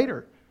to do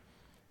later.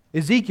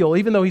 Ezekiel,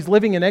 even though he's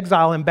living in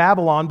exile in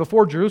Babylon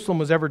before Jerusalem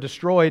was ever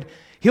destroyed,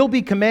 he'll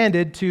be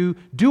commanded to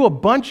do a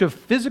bunch of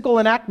physical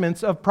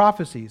enactments of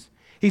prophecies.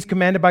 He's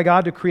commanded by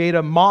God to create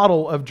a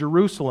model of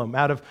Jerusalem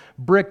out of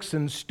bricks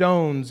and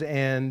stones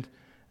and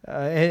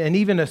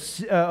even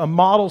a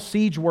model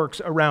siege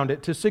works around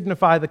it to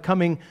signify the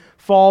coming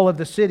fall of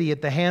the city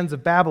at the hands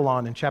of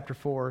Babylon in chapter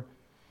 4.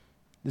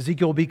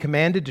 Ezekiel will be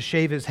commanded to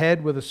shave his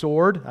head with a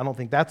sword. I don't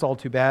think that's all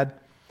too bad.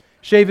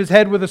 Shave his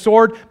head with a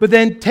sword, but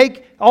then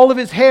take all of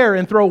his hair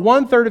and throw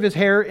 1/3 of his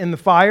hair in the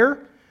fire,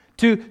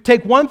 to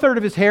take 1/3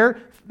 of his hair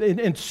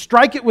and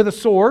strike it with a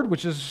sword,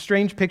 which is a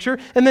strange picture,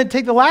 and then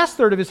take the last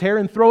third of his hair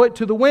and throw it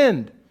to the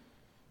wind.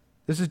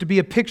 This is to be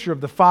a picture of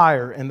the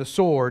fire and the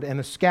sword and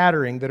the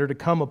scattering that are to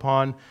come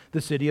upon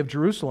the city of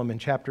Jerusalem. In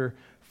chapter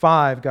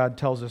 5, God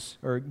tells us,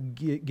 or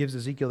gives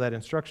Ezekiel that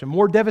instruction.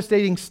 More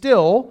devastating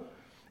still,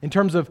 in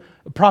terms of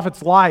a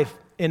prophet's life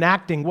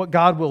enacting what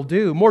God will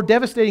do, more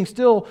devastating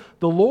still,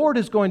 the Lord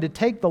is going to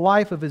take the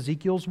life of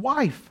Ezekiel's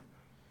wife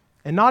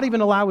and not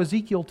even allow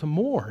Ezekiel to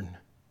mourn.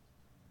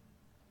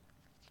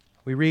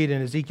 We read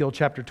in Ezekiel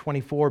chapter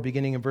 24,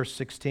 beginning in verse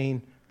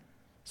 16,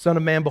 "Son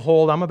of man,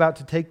 behold, I'm about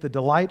to take the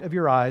delight of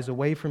your eyes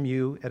away from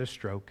you at a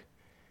stroke.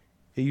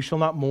 Yet you shall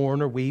not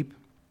mourn or weep,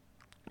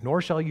 nor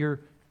shall your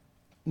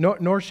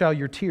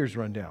tears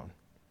run down.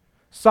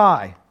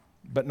 Sigh,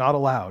 but not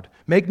aloud.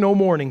 Make no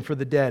mourning for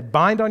the dead.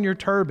 Bind on your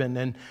turban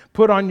and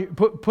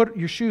put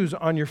your shoes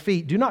on your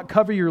feet. Do not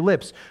cover your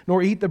lips,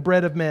 nor eat the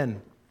bread of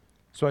men."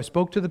 So I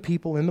spoke to the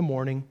people in the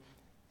morning,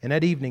 and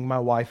at evening my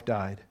wife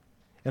died.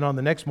 And on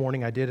the next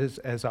morning I did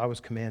as I was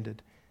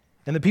commanded.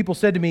 And the people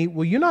said to me,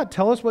 "Will you not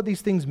tell us what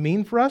these things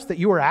mean for us, that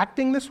you are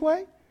acting this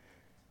way?"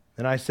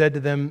 And I said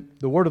to them,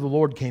 "The word of the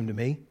Lord came to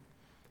me.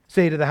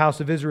 Say to the house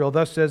of Israel,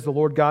 thus says the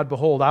Lord God,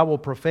 behold, I will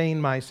profane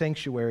my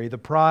sanctuary, the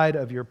pride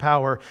of your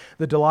power,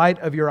 the delight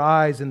of your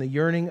eyes, and the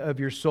yearning of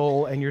your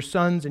soul, and your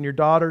sons and your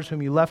daughters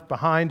whom you left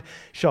behind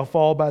shall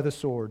fall by the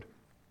sword.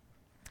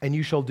 And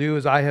you shall do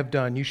as I have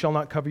done. You shall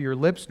not cover your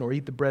lips, nor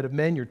eat the bread of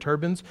men. Your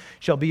turbans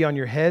shall be on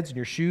your heads, and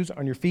your shoes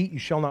on your feet. You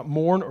shall not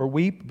mourn or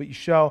weep, but you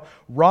shall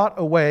rot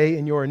away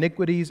in your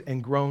iniquities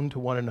and groan to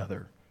one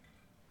another.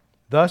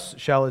 Thus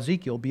shall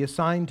Ezekiel be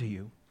assigned to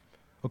you.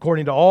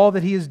 According to all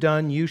that he has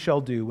done, you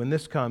shall do. When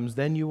this comes,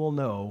 then you will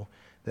know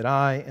that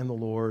I am the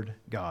Lord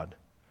God."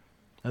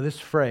 Now this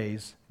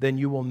phrase, "then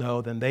you will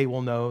know, then they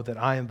will know that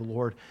I am the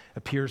Lord,"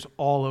 appears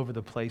all over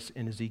the place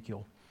in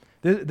Ezekiel.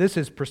 This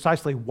is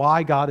precisely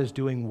why God is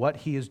doing what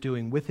he is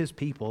doing with his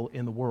people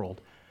in the world,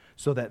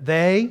 so that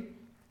they,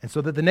 and so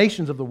that the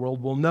nations of the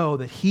world will know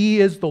that he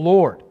is the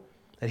Lord,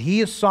 that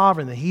he is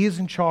sovereign, that he is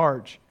in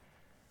charge.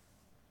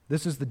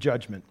 This is the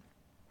judgment.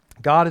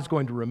 God is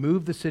going to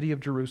remove the city of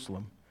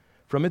Jerusalem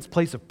from its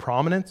place of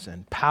prominence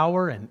and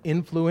power and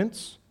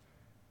influence.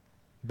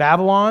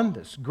 Babylon,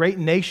 this great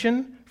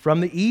nation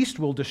from the east,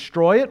 will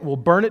destroy it, will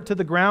burn it to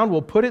the ground,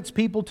 will put its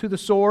people to the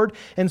sword,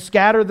 and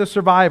scatter the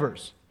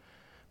survivors.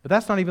 But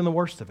that's not even the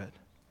worst of it.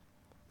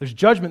 There's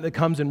judgment that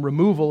comes in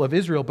removal of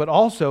Israel, but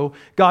also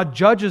God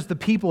judges the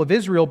people of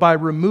Israel by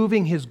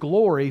removing his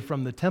glory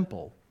from the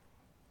temple.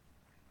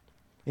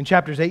 In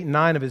chapters 8 and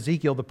 9 of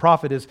Ezekiel, the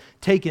prophet is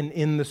taken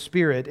in the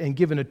Spirit and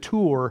given a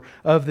tour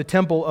of the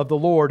temple of the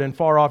Lord in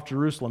far off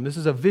Jerusalem. This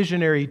is a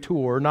visionary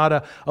tour, not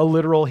a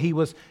literal. He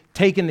was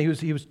taken,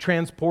 he was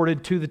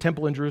transported to the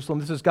temple in Jerusalem.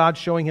 This is God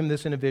showing him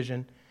this in a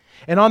vision.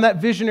 And on that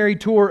visionary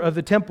tour of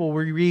the temple,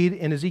 we read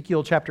in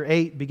Ezekiel chapter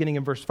 8, beginning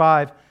in verse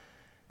 5,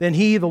 "Then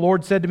he, the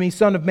Lord, said to me,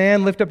 Son of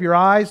man, lift up your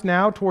eyes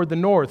now toward the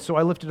north. So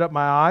I lifted up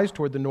my eyes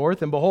toward the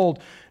north, and behold,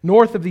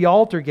 north of the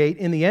altar gate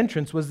in the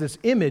entrance was this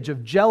image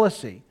of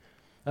jealousy,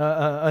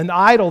 an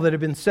idol that had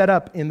been set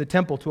up in the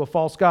temple to a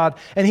false god.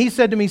 And he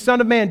said to me,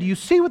 Son of man, do you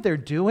see what they're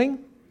doing?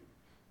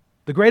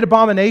 The great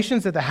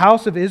abominations that the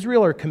house of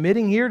Israel are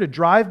committing here to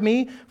drive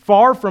me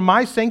far from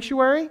my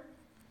sanctuary?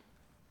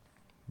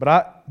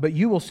 But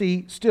you will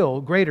see still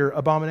greater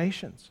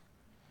abominations."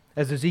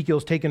 As Ezekiel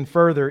is taken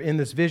further in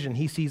this vision,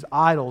 he sees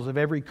idols of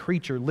every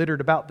creature littered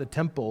about the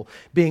temple,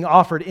 being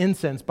offered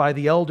incense by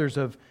the elders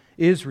of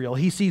Israel.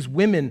 He sees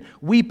women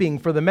weeping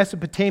for the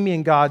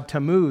Mesopotamian god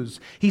Tammuz.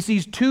 He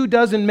sees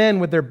 24 men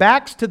with their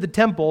backs to the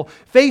temple,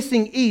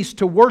 facing east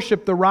to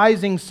worship the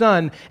rising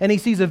sun. And he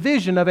sees a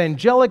vision of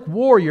angelic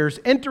warriors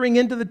entering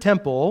into the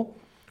temple,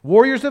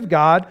 warriors of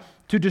God,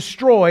 to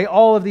destroy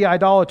all of the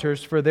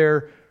idolaters for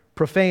their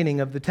profaning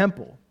of the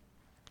temple.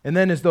 And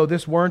then, as though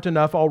this weren't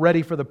enough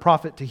already for the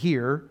prophet to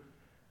hear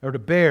or to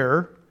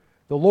bear,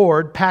 the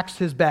Lord packs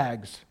his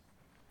bags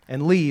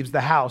and leaves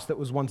the house that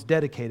was once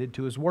dedicated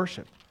to his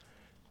worship.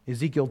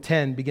 Ezekiel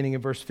 10, beginning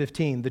in verse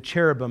 15, "The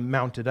cherubim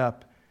mounted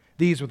up.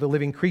 These were the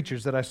living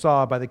creatures that I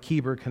saw by the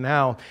Kidron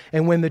Canal.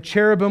 And when the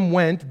cherubim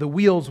went, the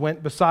wheels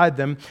went beside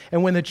them.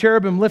 And when the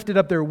cherubim lifted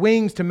up their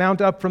wings to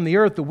mount up from the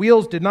earth, the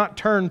wheels did not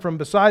turn from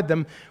beside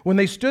them. When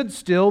they stood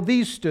still,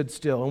 these stood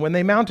still. And when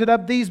they mounted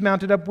up, these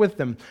mounted up with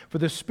them. For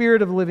the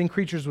spirit of the living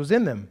creatures was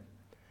in them.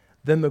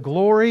 Then the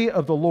glory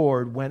of the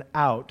Lord went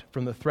out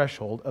from the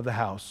threshold of the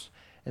house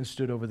and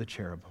stood over the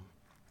cherubim.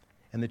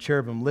 And the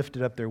cherubim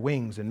lifted up their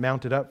wings and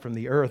mounted up from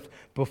the earth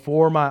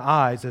before my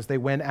eyes as they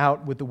went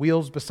out with the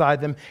wheels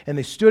beside them. And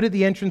they stood at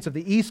the entrance of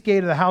the east gate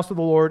of the house of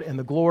the Lord, and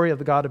the glory of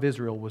the God of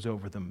Israel was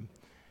over them."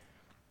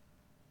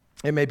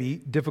 It may be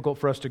difficult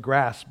for us to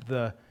grasp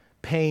the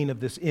pain of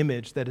this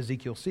image that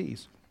Ezekiel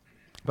sees,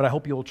 but I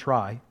hope you'll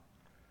try.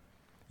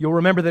 You'll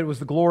remember that it was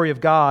the glory of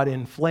God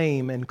in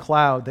flame and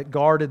cloud that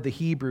guarded the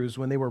Hebrews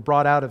when they were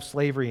brought out of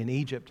slavery in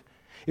Egypt.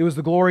 It was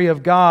the glory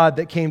of God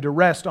that came to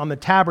rest on the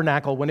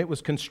tabernacle when it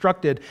was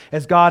constructed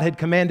as God had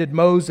commanded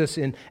Moses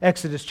in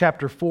Exodus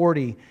chapter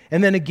 40.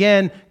 And then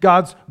again,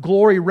 God's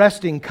glory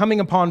resting,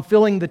 coming upon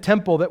filling the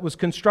temple that was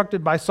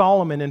constructed by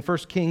Solomon in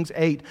 1 Kings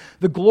 8.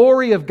 The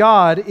glory of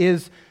God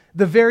is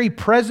the very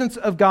presence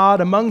of God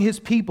among his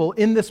people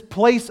in this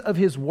place of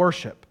his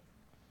worship.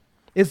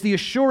 It's the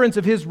assurance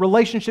of his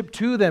relationship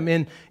to them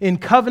in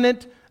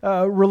covenant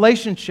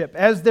relationship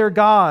as their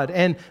God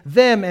and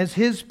them as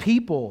his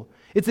people.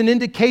 It's an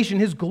indication,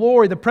 his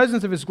glory, the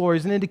presence of his glory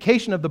is an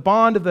indication of the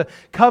bond of the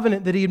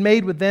covenant that he had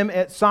made with them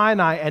at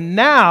Sinai. And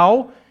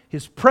now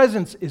his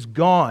presence is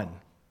gone.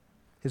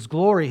 His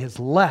glory has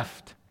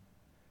left.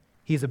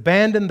 He's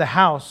abandoned the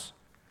house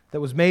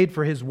that was made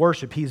for his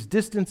worship. He's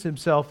distanced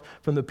himself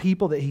from the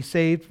people that he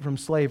saved from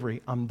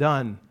slavery. "I'm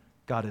done,"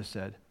 God has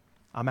said.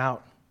 "I'm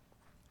out."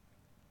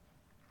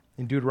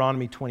 In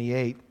Deuteronomy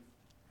 28,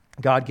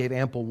 God gave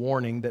ample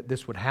warning that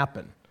this would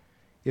happen.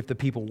 If the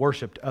people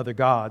worshiped other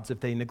gods, if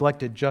they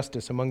neglected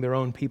justice among their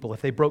own people,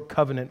 if they broke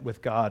covenant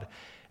with God,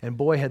 and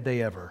boy, had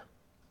they ever.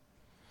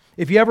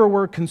 If you ever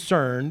were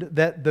concerned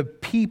that the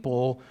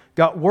people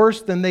got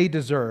worse than they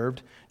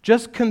deserved,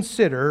 just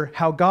consider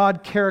how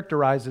God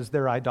characterizes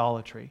their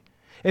idolatry.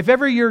 If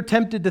ever you're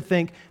tempted to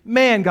think,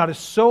 man, God is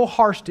so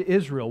harsh to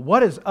Israel,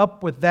 what is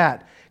up with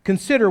that?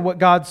 Consider what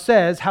God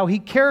says, how he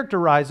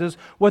characterizes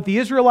what the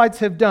Israelites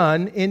have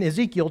done in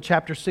Ezekiel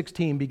chapter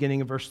 16,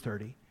 beginning of verse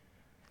 30.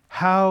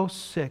 "How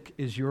sick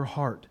is your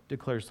heart,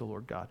 declares the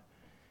Lord God,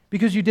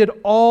 because you did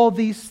all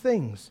these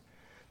things,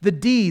 the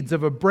deeds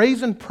of a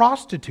brazen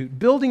prostitute,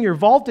 building your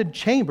vaulted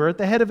chamber at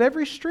the head of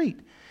every street,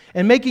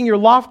 and making your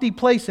lofty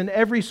place in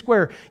every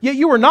square. Yet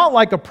you are not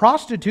like a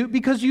prostitute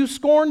because you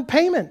scorned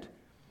payment.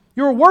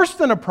 You are worse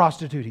than a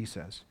prostitute," he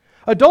says.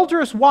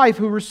 "Adulterous wife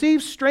who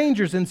receives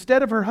strangers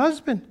instead of her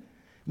husband.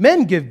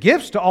 Men give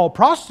gifts to all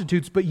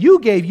prostitutes, but you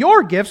gave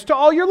your gifts to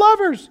all your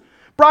lovers,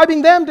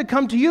 bribing them to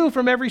come to you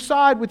from every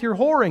side with your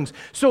whorings.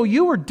 So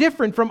you were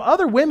different from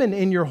other women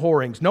in your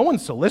whorings. No one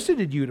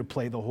solicited you to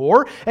play the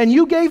whore, and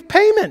you gave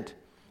payment,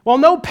 while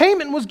no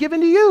payment was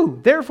given to you.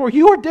 Therefore,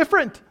 you are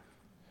different."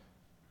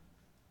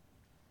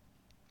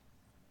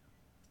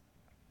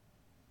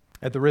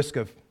 At the risk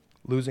of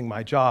losing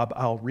my job,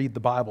 I'll read the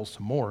Bible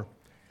some more.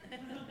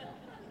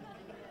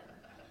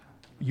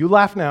 You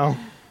laugh now.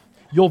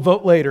 You'll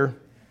vote later.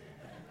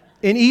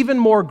 In even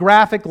more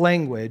graphic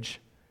language,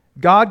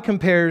 God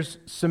compares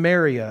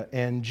Samaria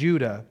and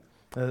Judah,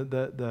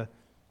 the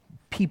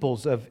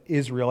peoples of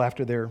Israel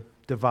after they're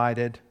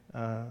divided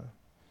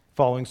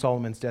following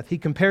Solomon's death. He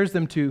compares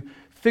them to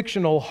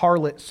fictional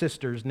harlot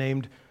sisters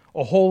named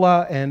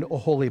Oholah and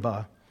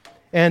Oholibah.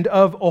 and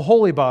of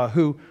Oholibah,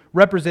 who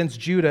represents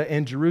Judah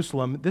and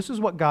Jerusalem. This is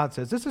what God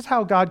says. This is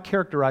how God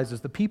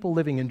characterizes the people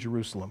living in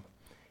Jerusalem.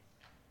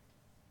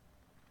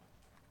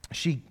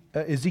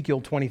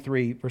 Ezekiel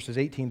 23, verses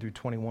 18 through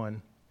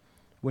 21.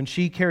 When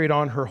she carried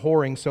on her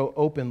whoring so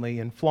openly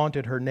and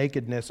flaunted her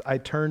nakedness, I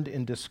turned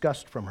in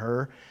disgust from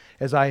her,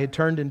 as I had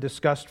turned in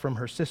disgust from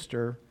her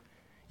sister.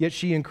 Yet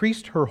she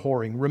increased her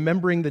whoring,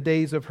 remembering the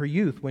days of her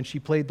youth when she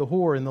played the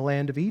whore in the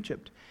land of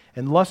Egypt,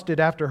 and lusted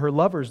after her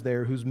lovers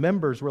there, whose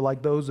members were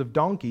like those of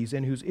donkeys,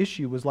 and whose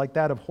issue was like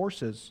that of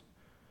horses.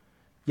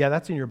 Yeah,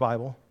 that's in your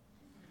Bible.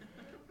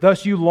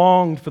 Thus you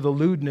longed for the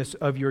lewdness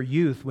of your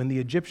youth, when the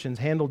Egyptians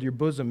handled your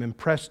bosom and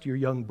pressed your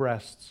young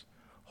breasts.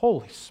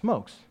 Holy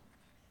smokes.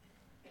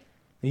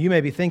 Now you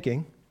may be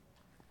thinking,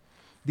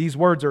 these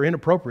words are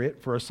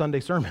inappropriate for a Sunday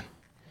sermon.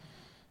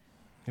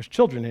 There's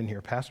children in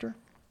here, Pastor.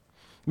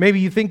 Maybe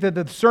you think that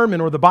the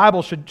sermon or the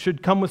Bible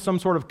should come with some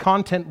sort of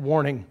content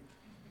warning.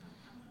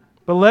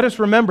 But let us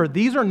remember,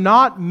 these are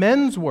not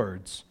men's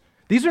words.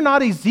 These are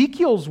not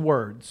Ezekiel's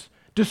words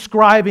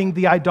describing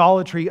the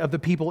idolatry of the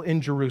people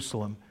in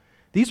Jerusalem.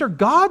 These are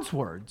God's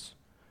words.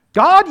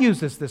 God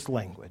uses this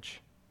language.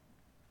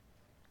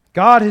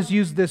 God has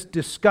used this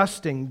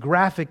disgusting,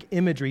 graphic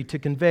imagery to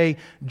convey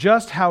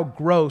just how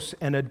gross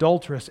and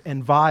adulterous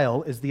and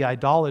vile is the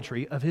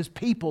idolatry of His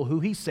people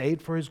who He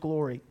saved for His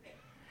glory.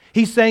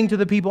 He's saying to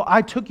the people,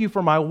 I took you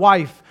for my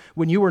wife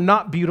when you were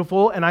not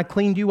beautiful, and I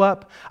cleaned you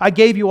up. I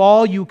gave you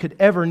all you could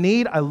ever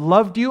need. I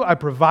loved you. I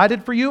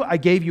provided for you. I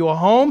gave you a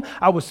home.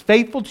 I was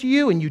faithful to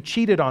you, and you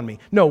cheated on me.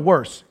 No,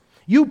 worse.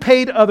 You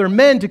paid other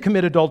men to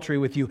commit adultery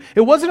with you.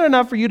 It wasn't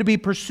enough for you to be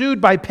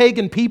pursued by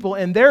pagan people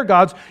and their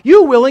gods.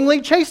 You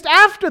willingly chased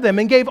after them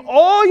and gave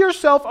all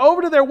yourself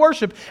over to their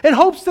worship in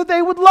hopes that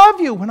they would love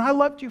you when I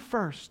loved you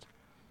first.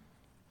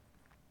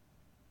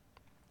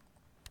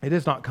 It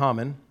is not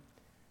common,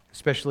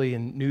 especially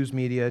in news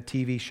media,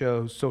 TV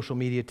shows, social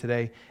media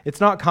today. It's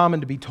not common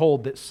to be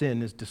told that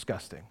sin is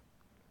disgusting.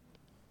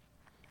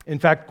 In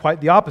fact, quite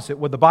the opposite.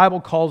 What the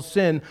Bible calls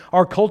sin,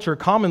 our culture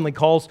commonly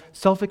calls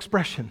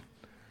self-expression.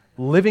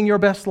 Living your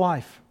best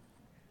life.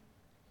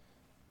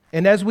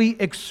 And as we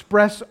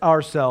express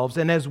ourselves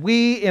and as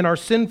we in our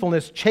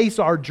sinfulness chase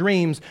our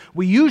dreams,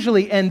 we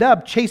usually end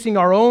up chasing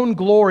our own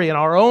glory and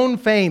our own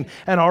fame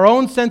and our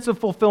own sense of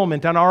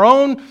fulfillment and our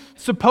own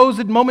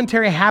supposed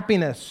momentary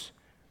happiness.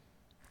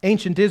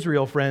 Ancient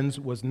Israel, friends,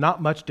 was not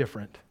much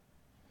different.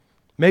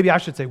 Maybe I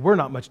should say we're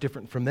not much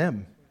different from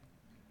them.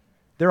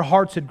 Their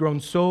hearts had grown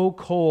so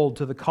cold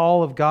to the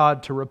call of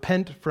God to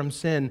repent from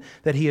sin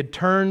that He had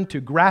turned to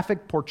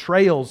graphic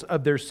portrayals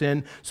of their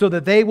sin so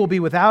that they will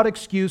be without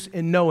excuse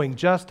in knowing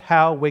just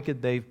how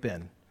wicked they've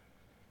been.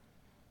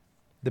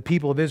 The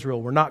people of Israel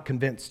were not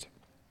convinced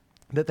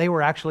that they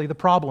were actually the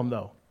problem,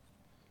 though.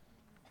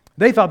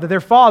 They thought that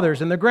their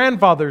fathers and their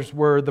grandfathers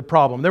were the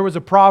problem. There was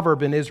a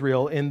proverb in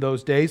Israel in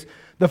those days.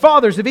 The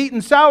fathers have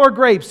eaten sour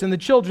grapes and the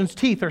children's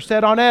teeth are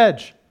set on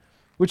edge.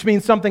 Which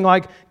means something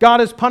like, God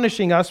is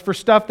punishing us for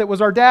stuff that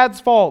was our dad's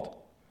fault.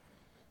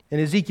 In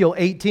Ezekiel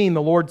 18,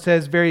 the Lord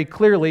says very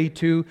clearly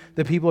to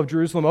the people of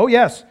Jerusalem, oh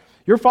yes,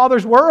 your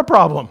fathers were a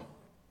problem,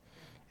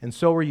 and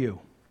so are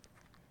you.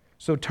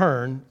 So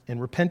turn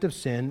and repent of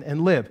sin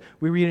and live.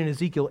 We read in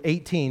Ezekiel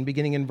 18,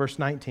 beginning in verse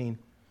 19,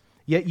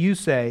 yet you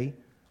say,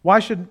 why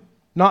should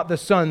not the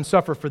son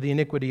suffer for the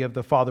iniquity of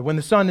the father? When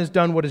the son has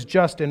done what is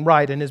just and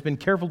right and has been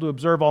careful to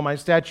observe all my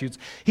statutes,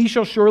 he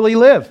shall surely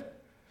live.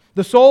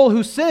 The soul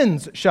who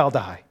sins shall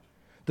die.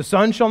 The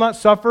son shall not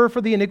suffer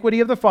for the iniquity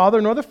of the father,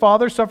 nor the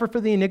father suffer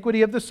for the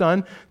iniquity of the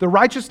son. The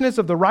righteousness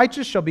of the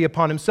righteous shall be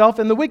upon himself,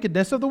 and the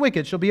wickedness of the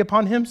wicked shall be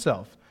upon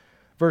himself.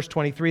 Verse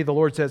 23, the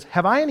Lord says,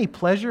 have I any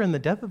pleasure in the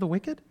death of the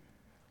wicked?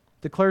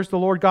 Declares the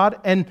Lord God,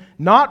 and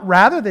not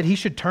rather that he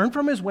should turn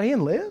from his way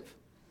and live?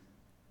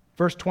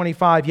 Verse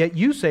 25, yet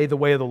you say the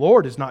way of the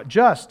Lord is not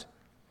just.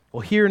 Well,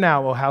 hear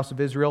now, O house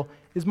of Israel,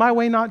 is my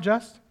way not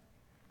just?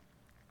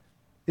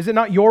 Is it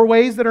not your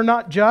ways that are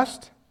not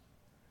just?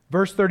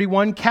 Verse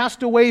 31,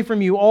 cast away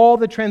from you all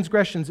the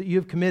transgressions that you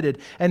have committed,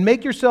 and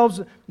make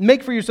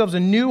for yourselves a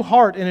new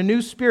heart and a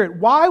new spirit.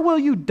 Why will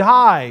you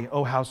die,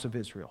 O house of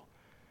Israel?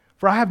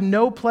 For I have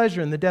no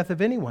pleasure in the death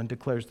of anyone,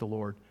 declares the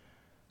Lord.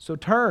 So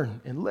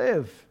turn and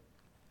live.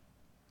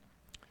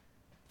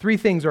 Three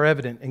things are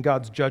evident in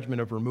God's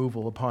judgment of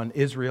removal upon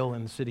Israel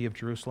and the city of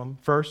Jerusalem.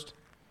 First,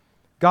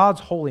 God's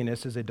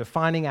holiness is a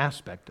defining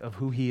aspect of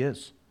who He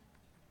is.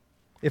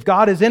 If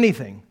God is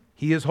anything,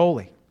 He is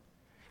holy.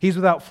 He's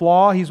without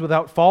flaw, He's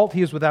without fault,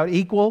 He is without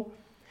equal.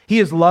 He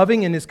is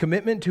loving in His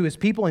commitment to His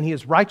people, and He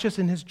is righteous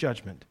in His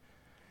judgment.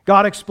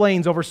 God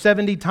explains over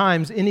 70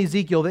 times in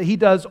Ezekiel that He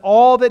does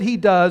all that He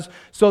does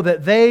so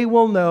that they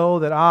will know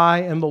that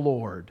I am the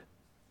Lord.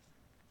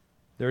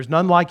 There is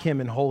none like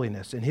Him in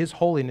holiness, and His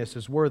holiness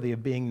is worthy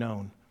of being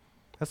known.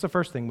 That's the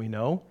first thing we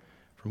know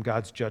from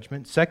God's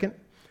judgment. Second,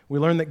 we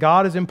learn that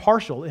God is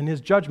impartial in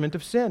His judgment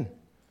of sin.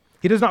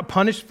 He does not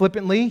punish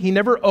flippantly. He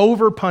never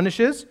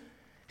over-punishes.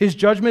 His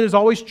judgment is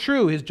always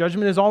true. His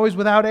judgment is always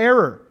without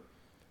error.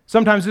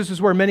 Sometimes this is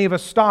where many of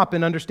us stop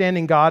in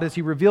understanding God as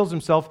He reveals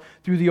Himself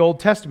through the Old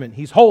Testament.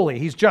 He's holy,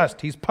 He's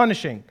just, He's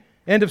punishing.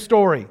 End of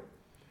story.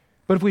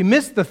 But if we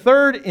miss the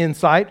third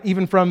insight,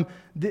 even from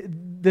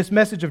this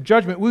message of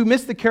judgment, we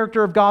miss the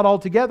character of God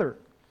altogether.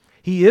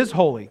 He is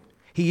holy.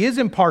 He is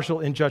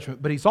impartial in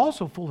judgment, but He's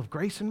also full of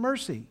grace and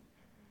mercy.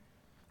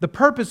 The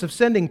purpose of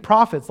sending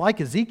prophets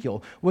like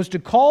Ezekiel was to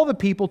call the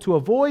people to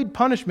avoid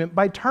punishment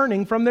by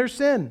turning from their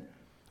sin.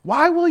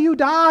 Why will you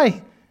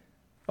die,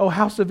 O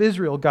house of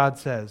Israel, God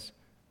says.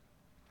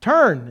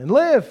 Turn and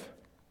live.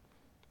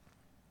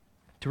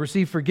 To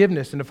receive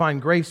forgiveness and to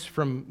find grace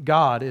from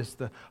God is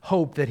the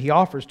hope that He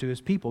offers to His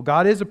people.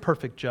 God is a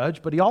perfect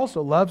judge, but He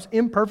also loves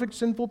imperfect,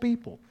 sinful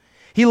people.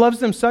 He loves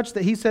them such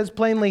that He says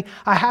plainly,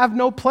 I have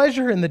no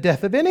pleasure in the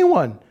death of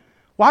anyone.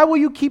 Why will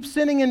you keep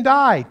sinning and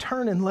die?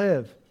 Turn and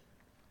live.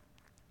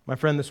 My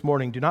friend, this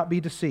morning, do not be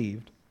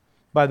deceived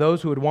by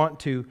those who would want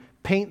to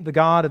paint the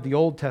God of the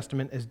Old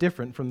Testament as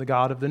different from the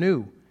God of the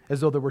New, as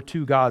though there were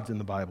two gods in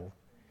the Bible.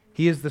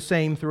 He is the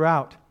same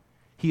throughout.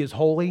 He is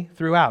holy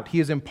throughout.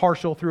 He is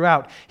impartial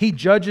throughout. He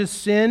judges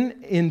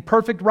sin in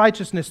perfect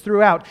righteousness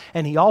throughout,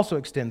 and He also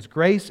extends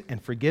grace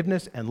and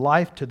forgiveness and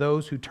life to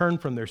those who turn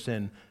from their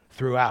sin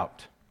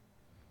throughout.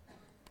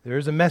 There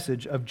is a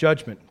message of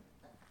judgment,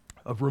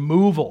 of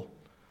removal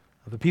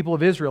of the people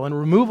of Israel, and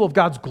removal of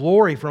God's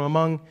glory from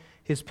among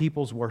His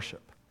people's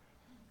worship.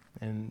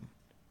 And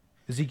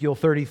Ezekiel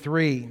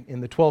 33,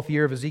 in the 12th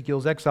year of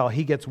Ezekiel's exile,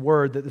 he gets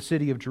word that the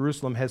city of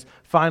Jerusalem has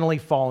finally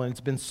fallen.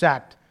 It's been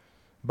sacked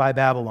by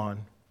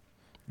Babylon.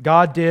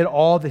 God did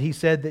all that He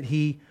said that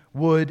He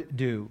would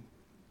do.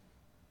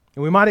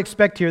 And we might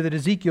expect here that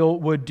Ezekiel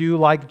would do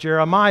like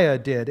Jeremiah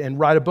did and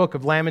write a book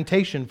of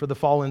lamentation for the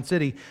fallen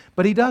city,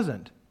 but he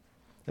doesn't.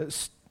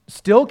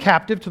 Still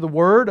captive to the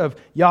word of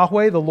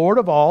Yahweh, the Lord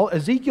of all,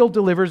 Ezekiel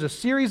delivers a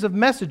series of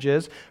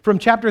messages from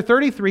chapter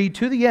 33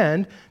 to the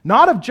end,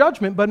 not of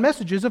judgment, but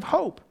messages of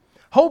hope.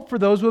 Hope for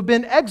those who have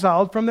been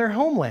exiled from their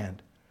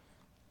homeland.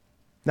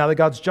 Now that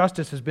God's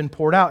justice has been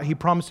poured out, He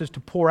promises to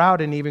pour out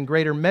in even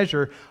greater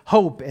measure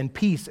hope and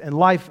peace and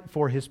life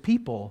for His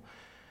people.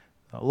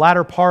 The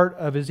latter part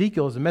of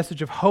Ezekiel is a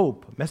message of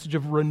hope, a message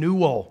of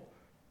renewal.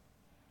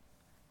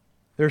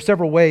 There are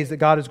several ways that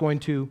God is going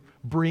to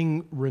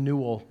bring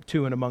renewal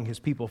to and among His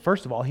people.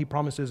 First of all, He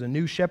promises a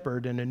new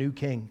shepherd and a new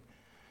king.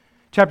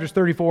 Chapters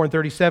 34 and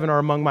 37 are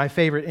among my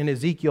favorite in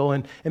Ezekiel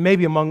and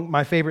maybe among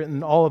my favorite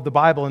in all of the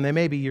Bible, and they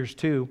may be yours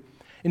too.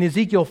 In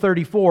Ezekiel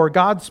 34,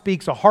 God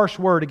speaks a harsh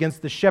word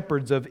against the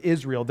shepherds of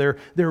Israel, their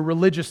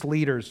religious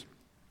leaders,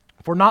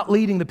 for not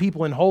leading the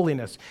people in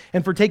holiness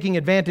and for taking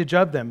advantage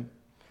of them.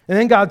 And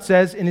then God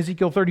says in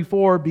Ezekiel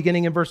 34,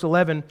 beginning in verse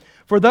 11,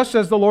 For thus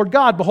says the Lord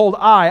God, Behold,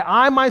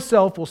 I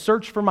myself will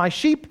search for my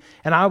sheep,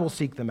 and I will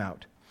seek them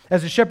out.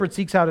 As a shepherd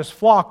seeks out his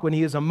flock when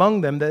he is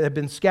among them that have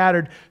been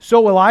scattered,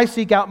 so will I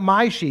seek out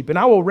my sheep, and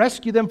I will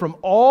rescue them from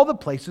all the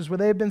places where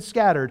they have been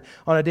scattered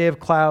on a day of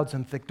clouds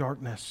and thick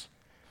darkness.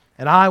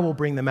 And I will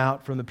bring them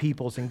out from the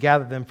peoples and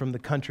gather them from the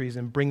countries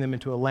and bring them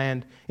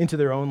into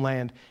their own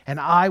land. And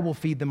I will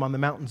feed them on the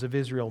mountains of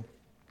Israel,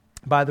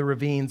 by the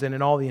ravines and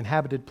in all the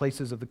inhabited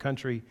places of the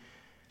country.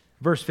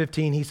 Verse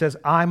 15, he says,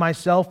 I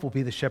myself will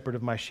be the shepherd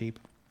of my sheep,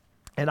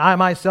 and I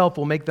myself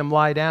will make them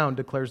lie down,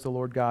 declares the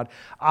Lord God.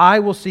 I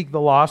will seek the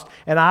lost,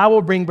 and I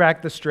will bring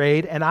back the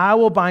strayed, and I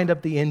will bind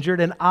up the injured,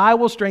 and I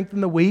will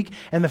strengthen the weak,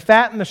 and the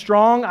fat and the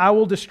strong I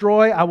will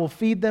destroy. I will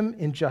feed them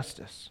in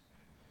justice.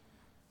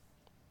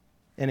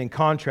 And in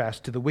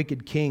contrast to the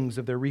wicked kings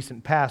of their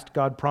recent past,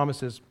 God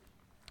promises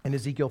in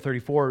Ezekiel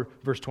 34,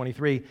 verse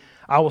 23,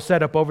 I will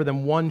set up over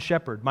them one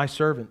shepherd, my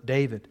servant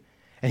David,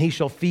 and he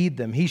shall feed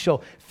them. He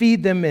shall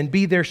feed them and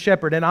be their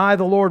shepherd, and I,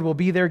 the Lord, will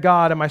be their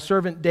God, and my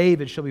servant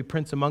David shall be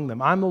prince among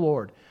them. I'm the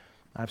Lord,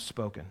 I've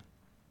spoken.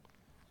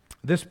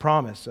 This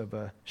promise of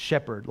a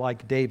shepherd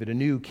like David, a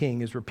new king,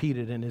 is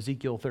repeated in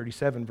Ezekiel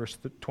 37, verse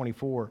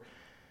 24.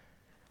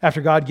 After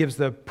God gives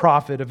the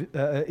prophet of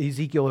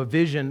Ezekiel a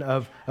vision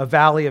of a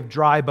valley of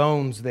dry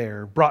bones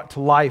there, brought to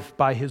life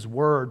by His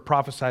word,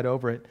 prophesied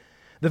over it.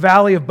 The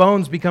valley of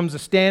bones becomes a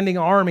standing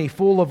army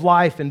full of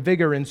life and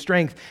vigor and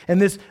strength.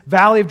 And this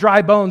valley of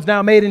dry bones,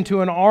 now made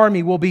into an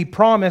army, will be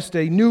promised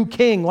a new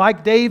king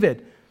like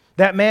David,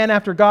 that man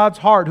after God's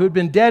heart who had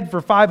been dead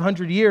for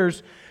 500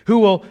 years, who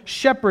will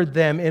shepherd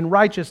them in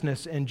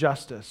righteousness and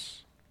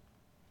justice.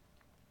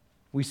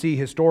 We see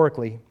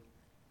historically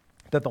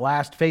that the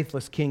last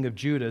faithless king of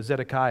Judah,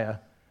 Zedekiah,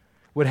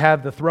 would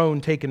have the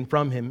throne taken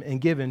from him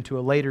and given to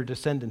a later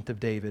descendant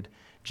of David,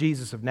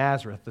 Jesus of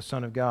Nazareth, the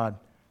Son of God,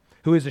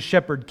 who is a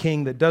shepherd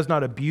king that does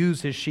not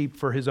abuse his sheep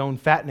for his own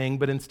fattening,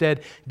 but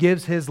instead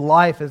gives his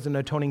life as an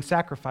atoning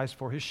sacrifice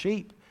for his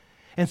sheep.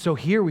 And so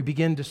here we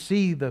begin to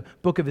see the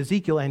book of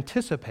Ezekiel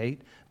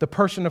anticipate the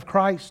person of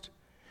Christ.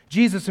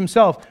 Jesus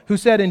Himself, who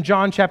said in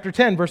John chapter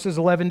 10, verses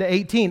 11 to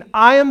 18,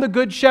 I am the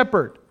good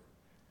shepherd.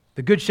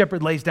 The good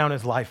shepherd lays down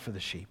his life for the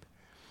sheep.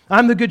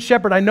 I'm the good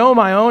shepherd. I know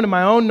my own, and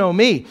my own know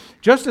me.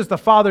 Just as the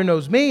Father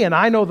knows me, and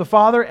I know the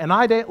Father, and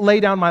I lay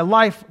down my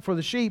life for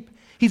the sheep.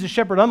 He's a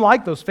shepherd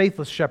unlike those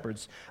faithless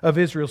shepherds of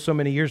Israel so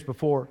many years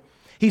before.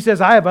 He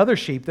says, I have other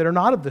sheep that are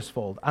not of this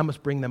fold. I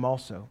must bring them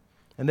also,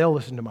 and they'll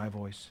listen to my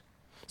voice.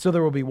 So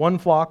there will be one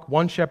flock,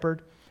 one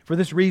shepherd. For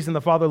this reason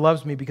the Father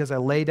loves me, because I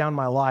lay down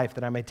my life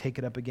that I may take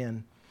it up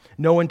again.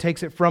 No one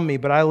takes it from me,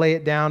 but I lay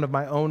it down of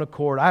my own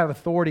accord. I have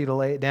authority to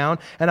lay it down,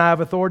 and I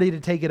have authority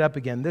to take it up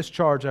again. This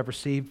charge I've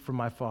received from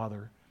my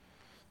Father.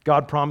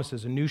 God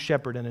promises a new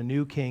shepherd and a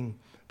new king,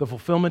 the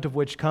fulfillment of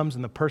which comes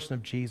in the person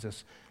of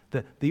Jesus,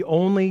 the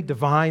only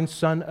divine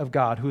Son of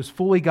God, who is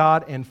fully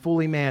God and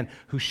fully man,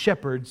 who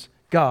shepherds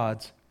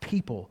God's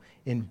people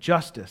in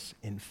justice,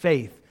 in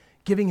faith,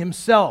 giving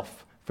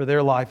himself for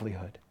their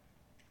livelihood.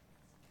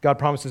 God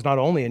promises not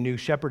only a new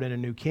shepherd and a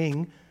new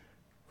king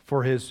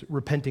for his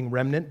repenting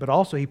remnant, but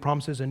also he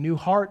promises a new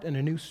heart and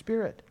a new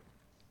spirit.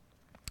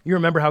 You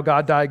remember how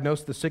God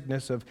diagnosed the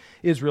sickness of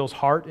Israel's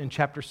heart in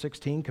chapter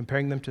 16,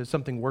 comparing them to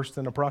something worse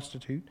than a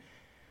prostitute?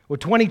 Well,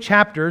 20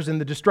 chapters in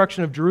the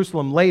destruction of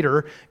Jerusalem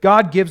later,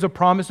 God gives a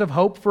promise of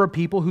hope for a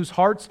people whose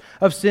hearts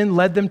of sin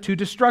led them to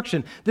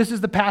destruction. This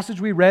is the passage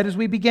we read as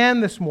we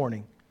began this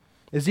morning.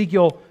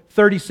 Ezekiel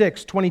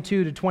 36,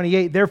 22 to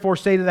 28, therefore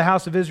say to the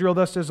house of Israel,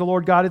 thus says the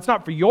Lord God, it's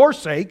not for your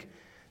sake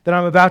that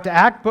I'm about to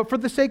act, but for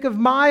the sake of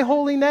my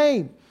holy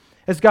name.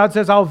 As God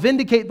says, I'll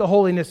vindicate the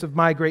holiness of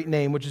my great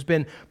name, which has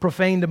been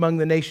profaned among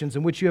the nations,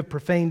 and which you have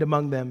profaned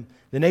among them.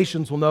 The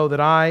nations will know that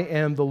I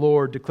am the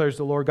Lord, declares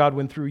the Lord God,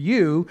 when through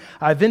you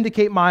I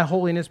vindicate my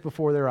holiness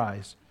before their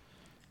eyes.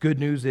 Good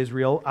news,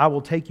 Israel, I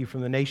will take you from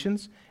the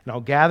nations, and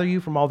I'll gather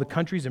you from all the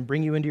countries and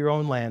bring you into your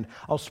own land.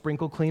 I'll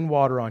sprinkle clean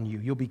water on you.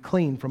 You'll be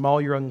clean from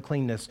all your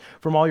uncleanness.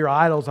 From all your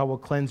idols I will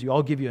cleanse you.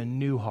 I'll give you a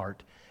new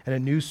heart, and a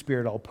new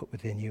spirit I'll put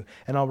within you.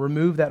 And I'll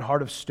remove that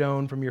heart of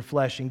stone from your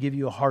flesh and give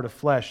you a heart of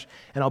flesh.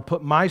 And I'll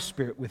put my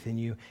spirit within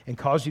you and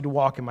cause you to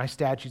walk in my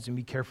statutes and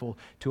be careful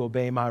to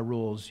obey my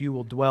rules. You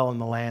will dwell in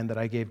the land that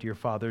I gave to your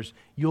fathers.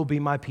 You'll be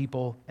my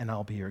people, and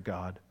I'll be your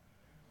God.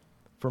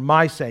 For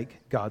my sake,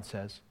 God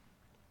says,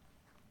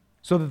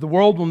 so that the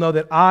world will know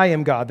that I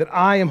am God, that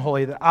I am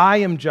holy, that I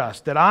am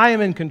just, that I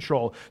am in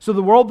control. So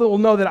the world will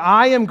know that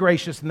I am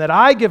gracious and that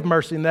I give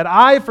mercy and that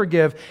I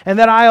forgive and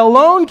that I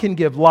alone can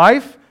give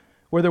life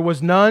where there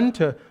was none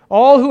to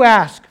all who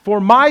ask.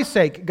 For my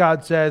sake,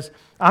 God says,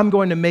 I'm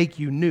going to make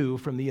you new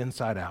from the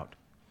inside out.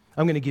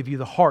 I'm going to give you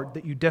the heart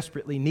that you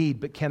desperately need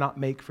but cannot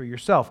make for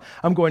yourself.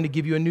 I'm going to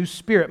give you a new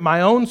spirit,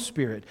 my own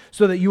spirit,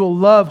 so that you will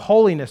love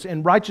holiness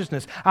and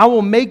righteousness. I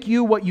will make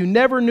you what you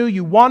never knew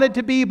you wanted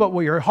to be, but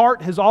what your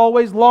heart has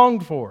always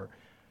longed for.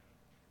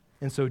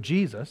 And so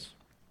Jesus,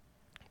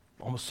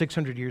 almost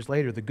 600 years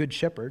later, the Good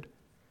Shepherd,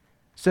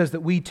 says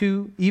that we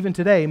too, even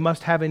today,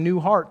 must have a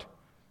new heart,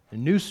 a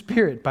new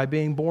spirit by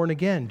being born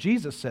again.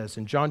 Jesus says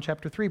in John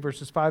chapter 3,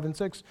 verses 5 and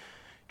 6,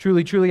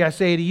 truly, truly, I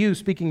say to you,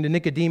 speaking to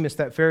Nicodemus,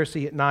 that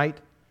Pharisee at night,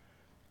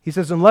 he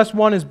says, unless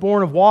one is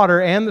born of water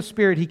and the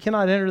Spirit, he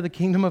cannot enter the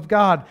kingdom of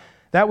God.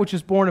 That which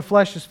is born of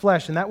flesh is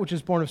flesh, and that which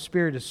is born of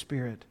spirit is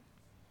spirit.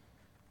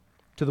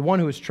 To the one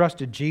who has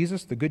trusted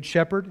Jesus, the Good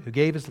Shepherd, who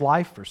gave his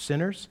life for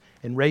sinners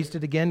and raised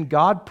it again,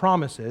 God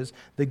promises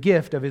the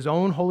gift of his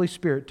own Holy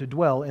Spirit to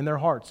dwell in their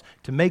hearts,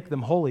 to make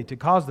them holy, to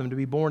cause them to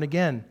be born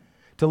again,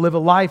 to live a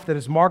life that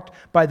is marked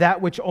by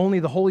that which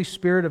only the Holy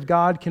Spirit of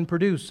God can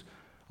produce,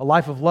 a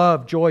life of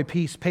love, joy,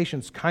 peace,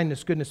 patience,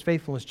 kindness, goodness,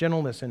 faithfulness,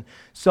 gentleness, and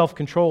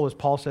self-control, as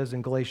Paul says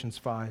in Galatians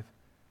 5.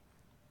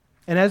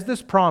 And as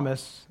this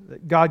promise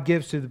that God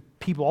gives to the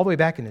people all the way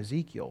back in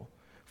Ezekiel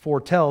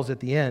foretells at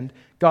the end,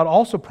 God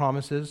also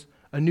promises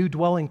a new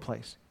dwelling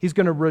place. He's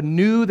going to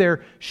renew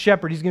their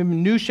shepherd. He's going to be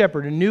a new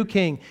shepherd, a new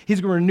king.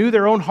 He's going to renew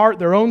their own heart,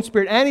 their own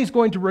spirit, and he's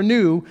going to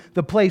renew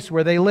the place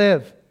where they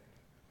live.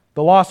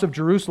 The loss of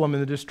Jerusalem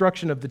and the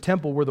destruction of the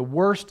temple were the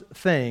worst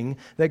thing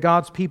that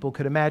God's people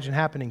could imagine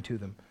happening to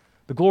them.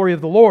 The glory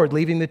of the Lord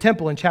leaving the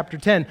temple in chapter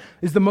 10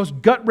 is the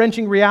most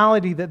gut-wrenching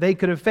reality that they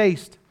could have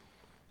faced.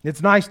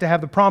 It's nice to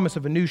have the promise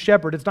of a new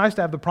shepherd. It's nice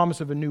to have the promise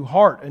of a new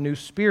heart, a new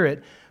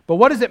spirit. But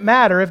what does it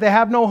matter if they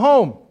have no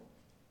home?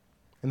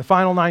 In the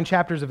final 9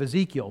 chapters of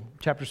Ezekiel,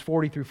 chapters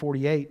 40 through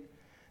 48,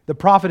 the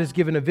prophet is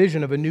given a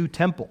vision of a new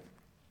temple.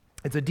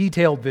 It's a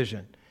detailed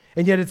vision.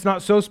 And yet it's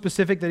not so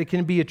specific that it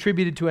can be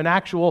attributed to an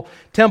actual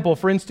temple.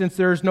 For instance,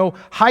 there is no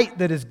height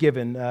that is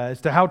given as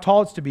to how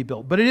tall it's to be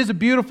built. But it is a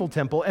beautiful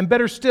temple, and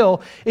better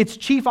still, its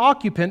chief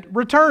occupant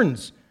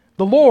returns.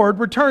 The Lord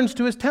returns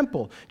to his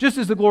temple. Just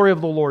as the glory of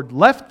the Lord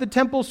left the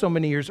temple so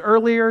many years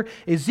earlier,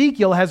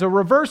 Ezekiel has a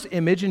reverse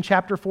image in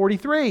chapter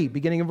 43,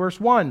 beginning in verse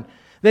 1.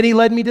 Then he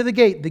led me to the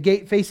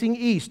gate facing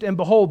east, and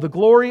behold, the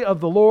glory of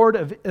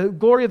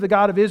the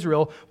God of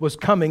Israel was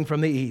coming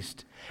from the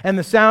east. And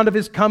the sound of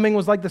his coming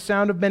was like the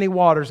sound of many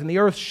waters, and the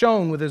earth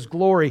shone with his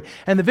glory.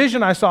 And the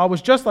vision I saw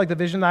was just like the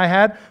vision I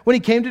had when he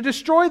came to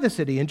destroy the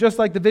city, and just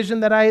like the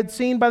vision that I had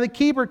seen by the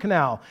Kidron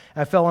Canal.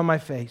 I fell on my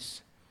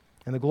face.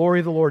 And the glory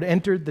of the Lord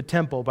entered the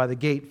temple by the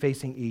gate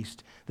facing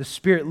east. The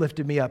Spirit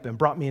lifted me up and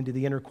brought me into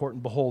the inner court,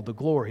 and behold, the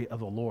glory of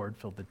the Lord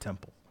filled the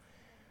temple.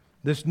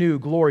 This new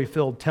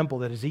glory-filled temple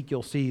that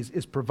Ezekiel sees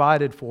is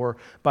provided for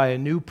by a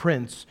new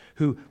prince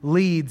who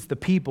leads the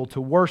people to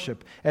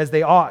worship as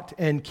they ought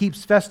and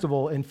keeps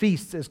festival and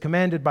feasts as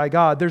commanded by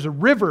God. There's a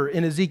river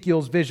in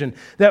Ezekiel's vision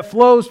that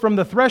flows from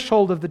the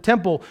threshold of the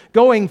temple,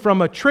 going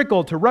from a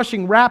trickle to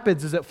rushing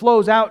rapids as it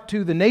flows out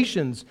to the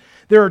nations.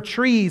 There are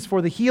trees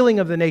for the healing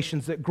of the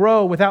nations that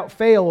grow without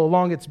fail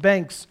along its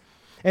banks.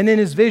 And in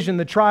his vision,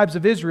 the tribes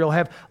of Israel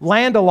have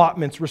land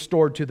allotments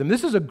restored to them.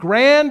 This is a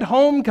grand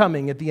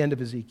homecoming at the end of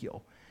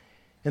Ezekiel.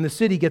 And the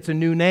city gets a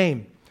new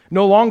name.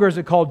 No longer is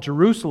it called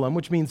Jerusalem,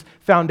 which means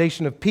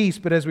foundation of peace,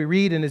 but as we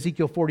read in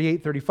Ezekiel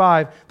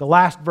 48:35, the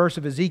last verse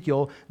of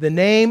Ezekiel, the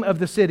name of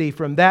the city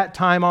from that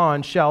time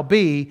on shall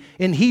be,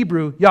 in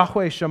Hebrew,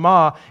 Yahweh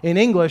Shammah, in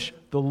English,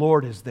 the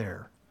Lord is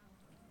there.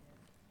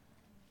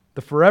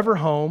 The forever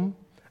home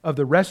of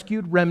the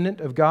rescued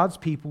remnant of God's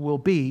people will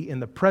be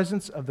in the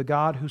presence of the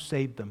God who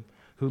saved them,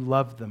 who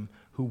loved them,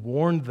 who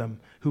warned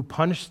them, who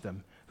punished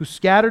them, who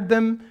scattered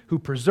them, who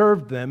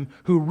preserved them,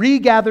 who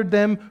regathered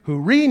them, who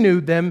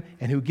renewed them,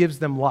 and who gives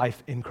them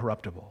life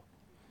incorruptible.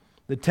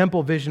 The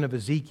temple vision of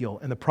Ezekiel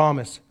and the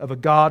promise of a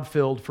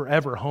God-filled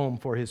forever home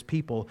for his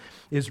people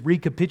is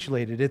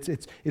recapitulated.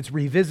 It's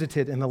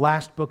revisited in the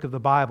last book of the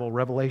Bible,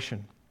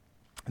 Revelation.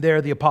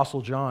 There, the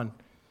Apostle John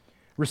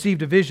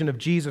received a vision of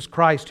Jesus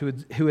Christ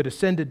who had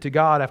ascended to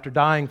God after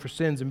dying for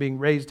sins and being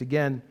raised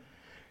again.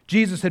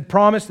 Jesus had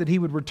promised that he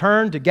would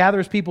return to gather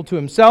his people to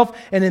himself,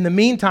 and in the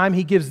meantime,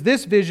 he gives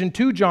this vision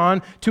to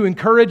John to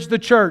encourage the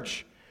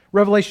church.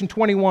 Revelation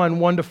 21,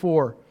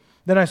 1-4.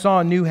 Then I saw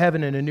a new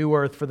heaven and a new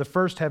earth, for the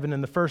first heaven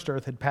and the first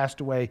earth had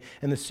passed away,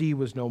 and the sea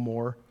was no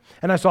more.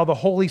 And I saw the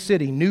holy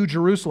city, New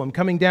Jerusalem,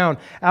 coming down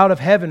out of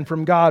heaven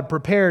from God,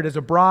 prepared as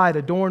a bride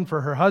adorned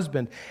for her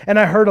husband. And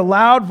I heard a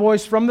loud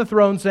voice from the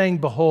throne saying,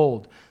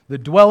 Behold, the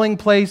dwelling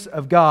place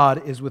of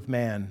God is with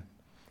man.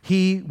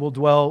 He will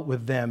dwell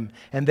with them,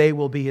 and they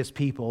will be his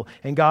people,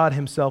 and God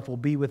himself will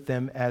be with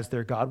them as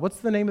their God. What's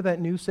the name of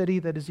that new city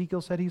that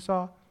Ezekiel said he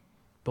saw?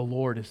 The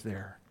Lord is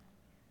there.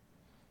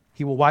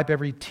 He will wipe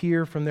every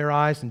tear from their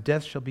eyes, and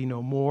death shall be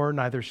no more.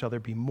 Neither shall there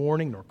be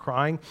mourning, nor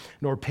crying,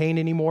 nor pain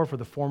anymore, for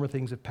the former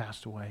things have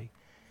passed away.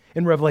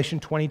 In Revelation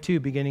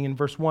 22, beginning in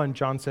verse 1,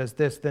 John says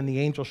this, Then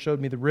the angel showed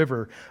me the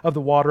river of the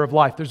water of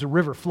life. There's a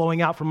river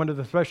flowing out from under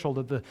the threshold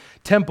of the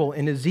temple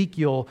in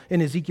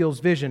Ezekiel's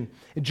vision.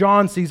 And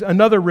John sees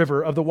another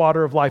river of the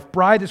water of life,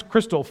 bright as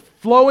crystal,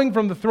 flowing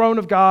from the throne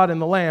of God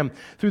and the Lamb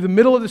through the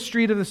middle of the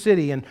street of the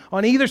city. And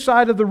on either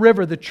side of the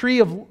river, the tree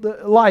of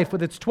life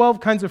with its 12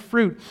 kinds of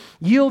fruit,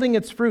 yielding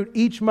its fruit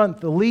each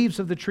month. The leaves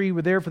of the tree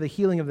were there for the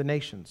healing of the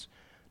nations.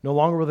 No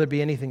longer will there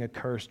be anything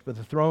accursed, but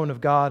the throne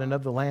of God and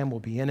of the Lamb will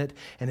be in it,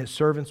 and his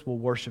servants will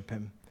worship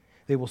him.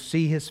 They will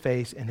see his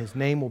face, and his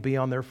name will be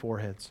on their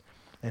foreheads.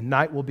 And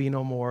night will be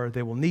no more.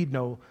 They will need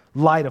no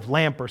light of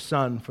lamp or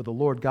sun, for the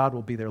Lord God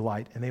will be their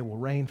light, and they will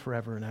reign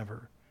forever and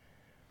ever.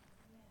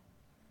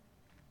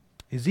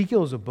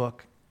 Ezekiel is a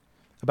book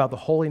about the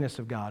holiness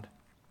of God,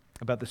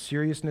 about the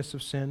seriousness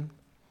of sin,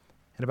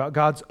 and about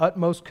God's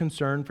utmost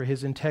concern for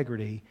his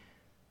integrity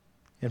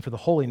and for the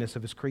holiness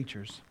of his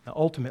creatures. Now,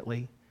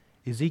 ultimately,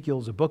 Ezekiel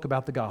is a book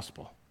about the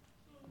gospel,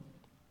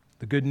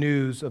 the good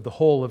news of the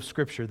whole of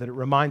Scripture, that it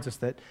reminds us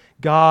that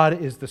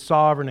God is the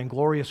sovereign and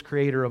glorious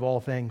creator of all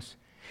things.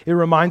 It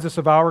reminds us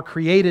of our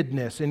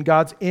createdness in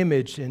God's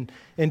image and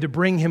to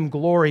bring him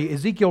glory.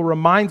 Ezekiel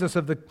reminds us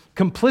of the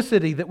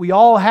complicity that we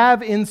all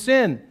have in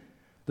sin.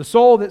 The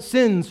soul that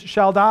sins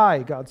shall die,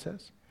 God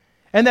says.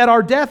 And that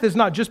our death is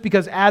not just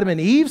because Adam and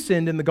Eve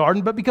sinned in the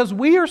garden, but because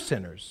we are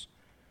sinners.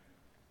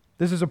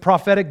 This is a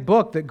prophetic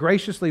book that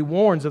graciously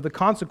warns of the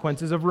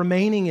consequences of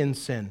remaining in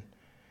sin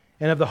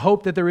and of the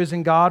hope that there is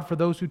in God for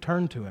those who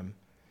turn to him.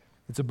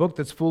 It's a book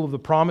that's full of the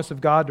promise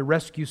of God to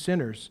rescue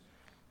sinners,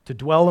 to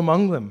dwell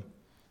among them,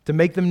 to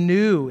make them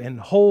new and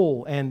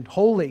whole and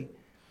holy.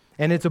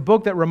 And it's a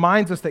book that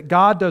reminds us that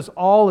God does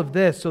all of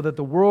this so that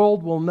the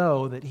world will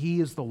know that he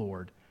is the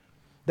Lord,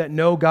 that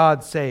no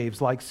God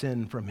saves like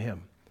sin from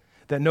him,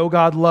 that no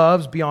God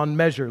loves beyond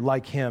measure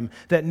like him,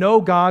 that no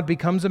God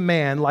becomes a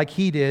man like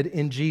he did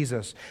in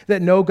Jesus,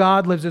 that no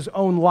God lives his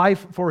own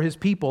life for his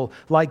people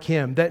like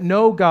him, that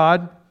no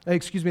God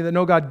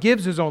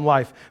gives his own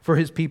life for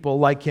his people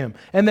like him,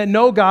 and that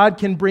no God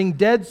can bring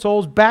dead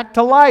souls back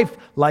to life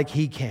like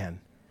he can,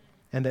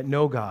 and that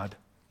no God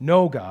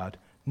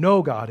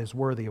is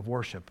worthy of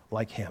worship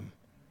like him.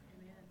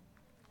 Amen.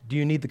 Do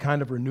you need the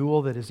kind of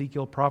renewal that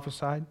Ezekiel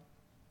prophesied?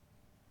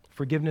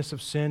 Forgiveness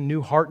of sin,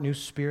 new heart, new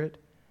spirit.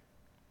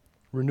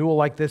 Renewal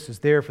like this is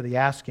there for the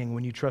asking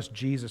when you trust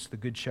Jesus, the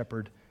Good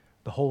Shepherd,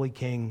 the Holy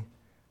King,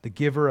 the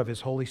giver of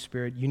his Holy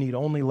Spirit. You need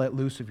only let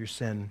loose of your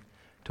sin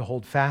to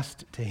hold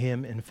fast to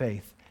him in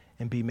faith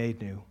and be made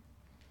new.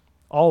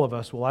 All of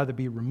us will either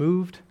be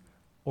removed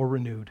or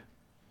renewed.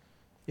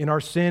 In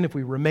our sin, if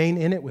we remain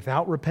in it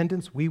without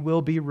repentance, we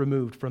will be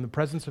removed from the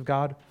presence of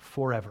God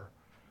forever.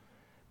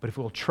 But if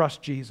we'll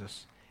trust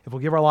Jesus, if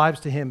we'll give our lives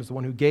to him as the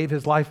one who gave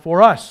his life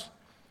for us,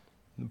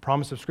 the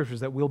promise of Scripture is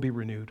that we'll be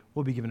renewed.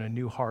 We'll be given a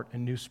new heart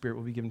and new spirit.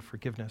 We'll be given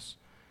forgiveness.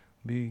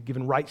 We'll be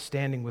given right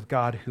standing with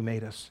God who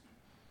made us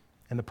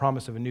and the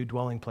promise of a new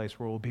dwelling place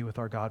where we'll be with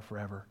our God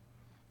forever.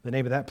 The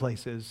name of that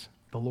place is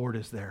The Lord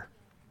is There.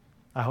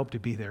 I hope to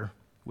be there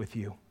with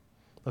you.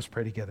 Let's pray together.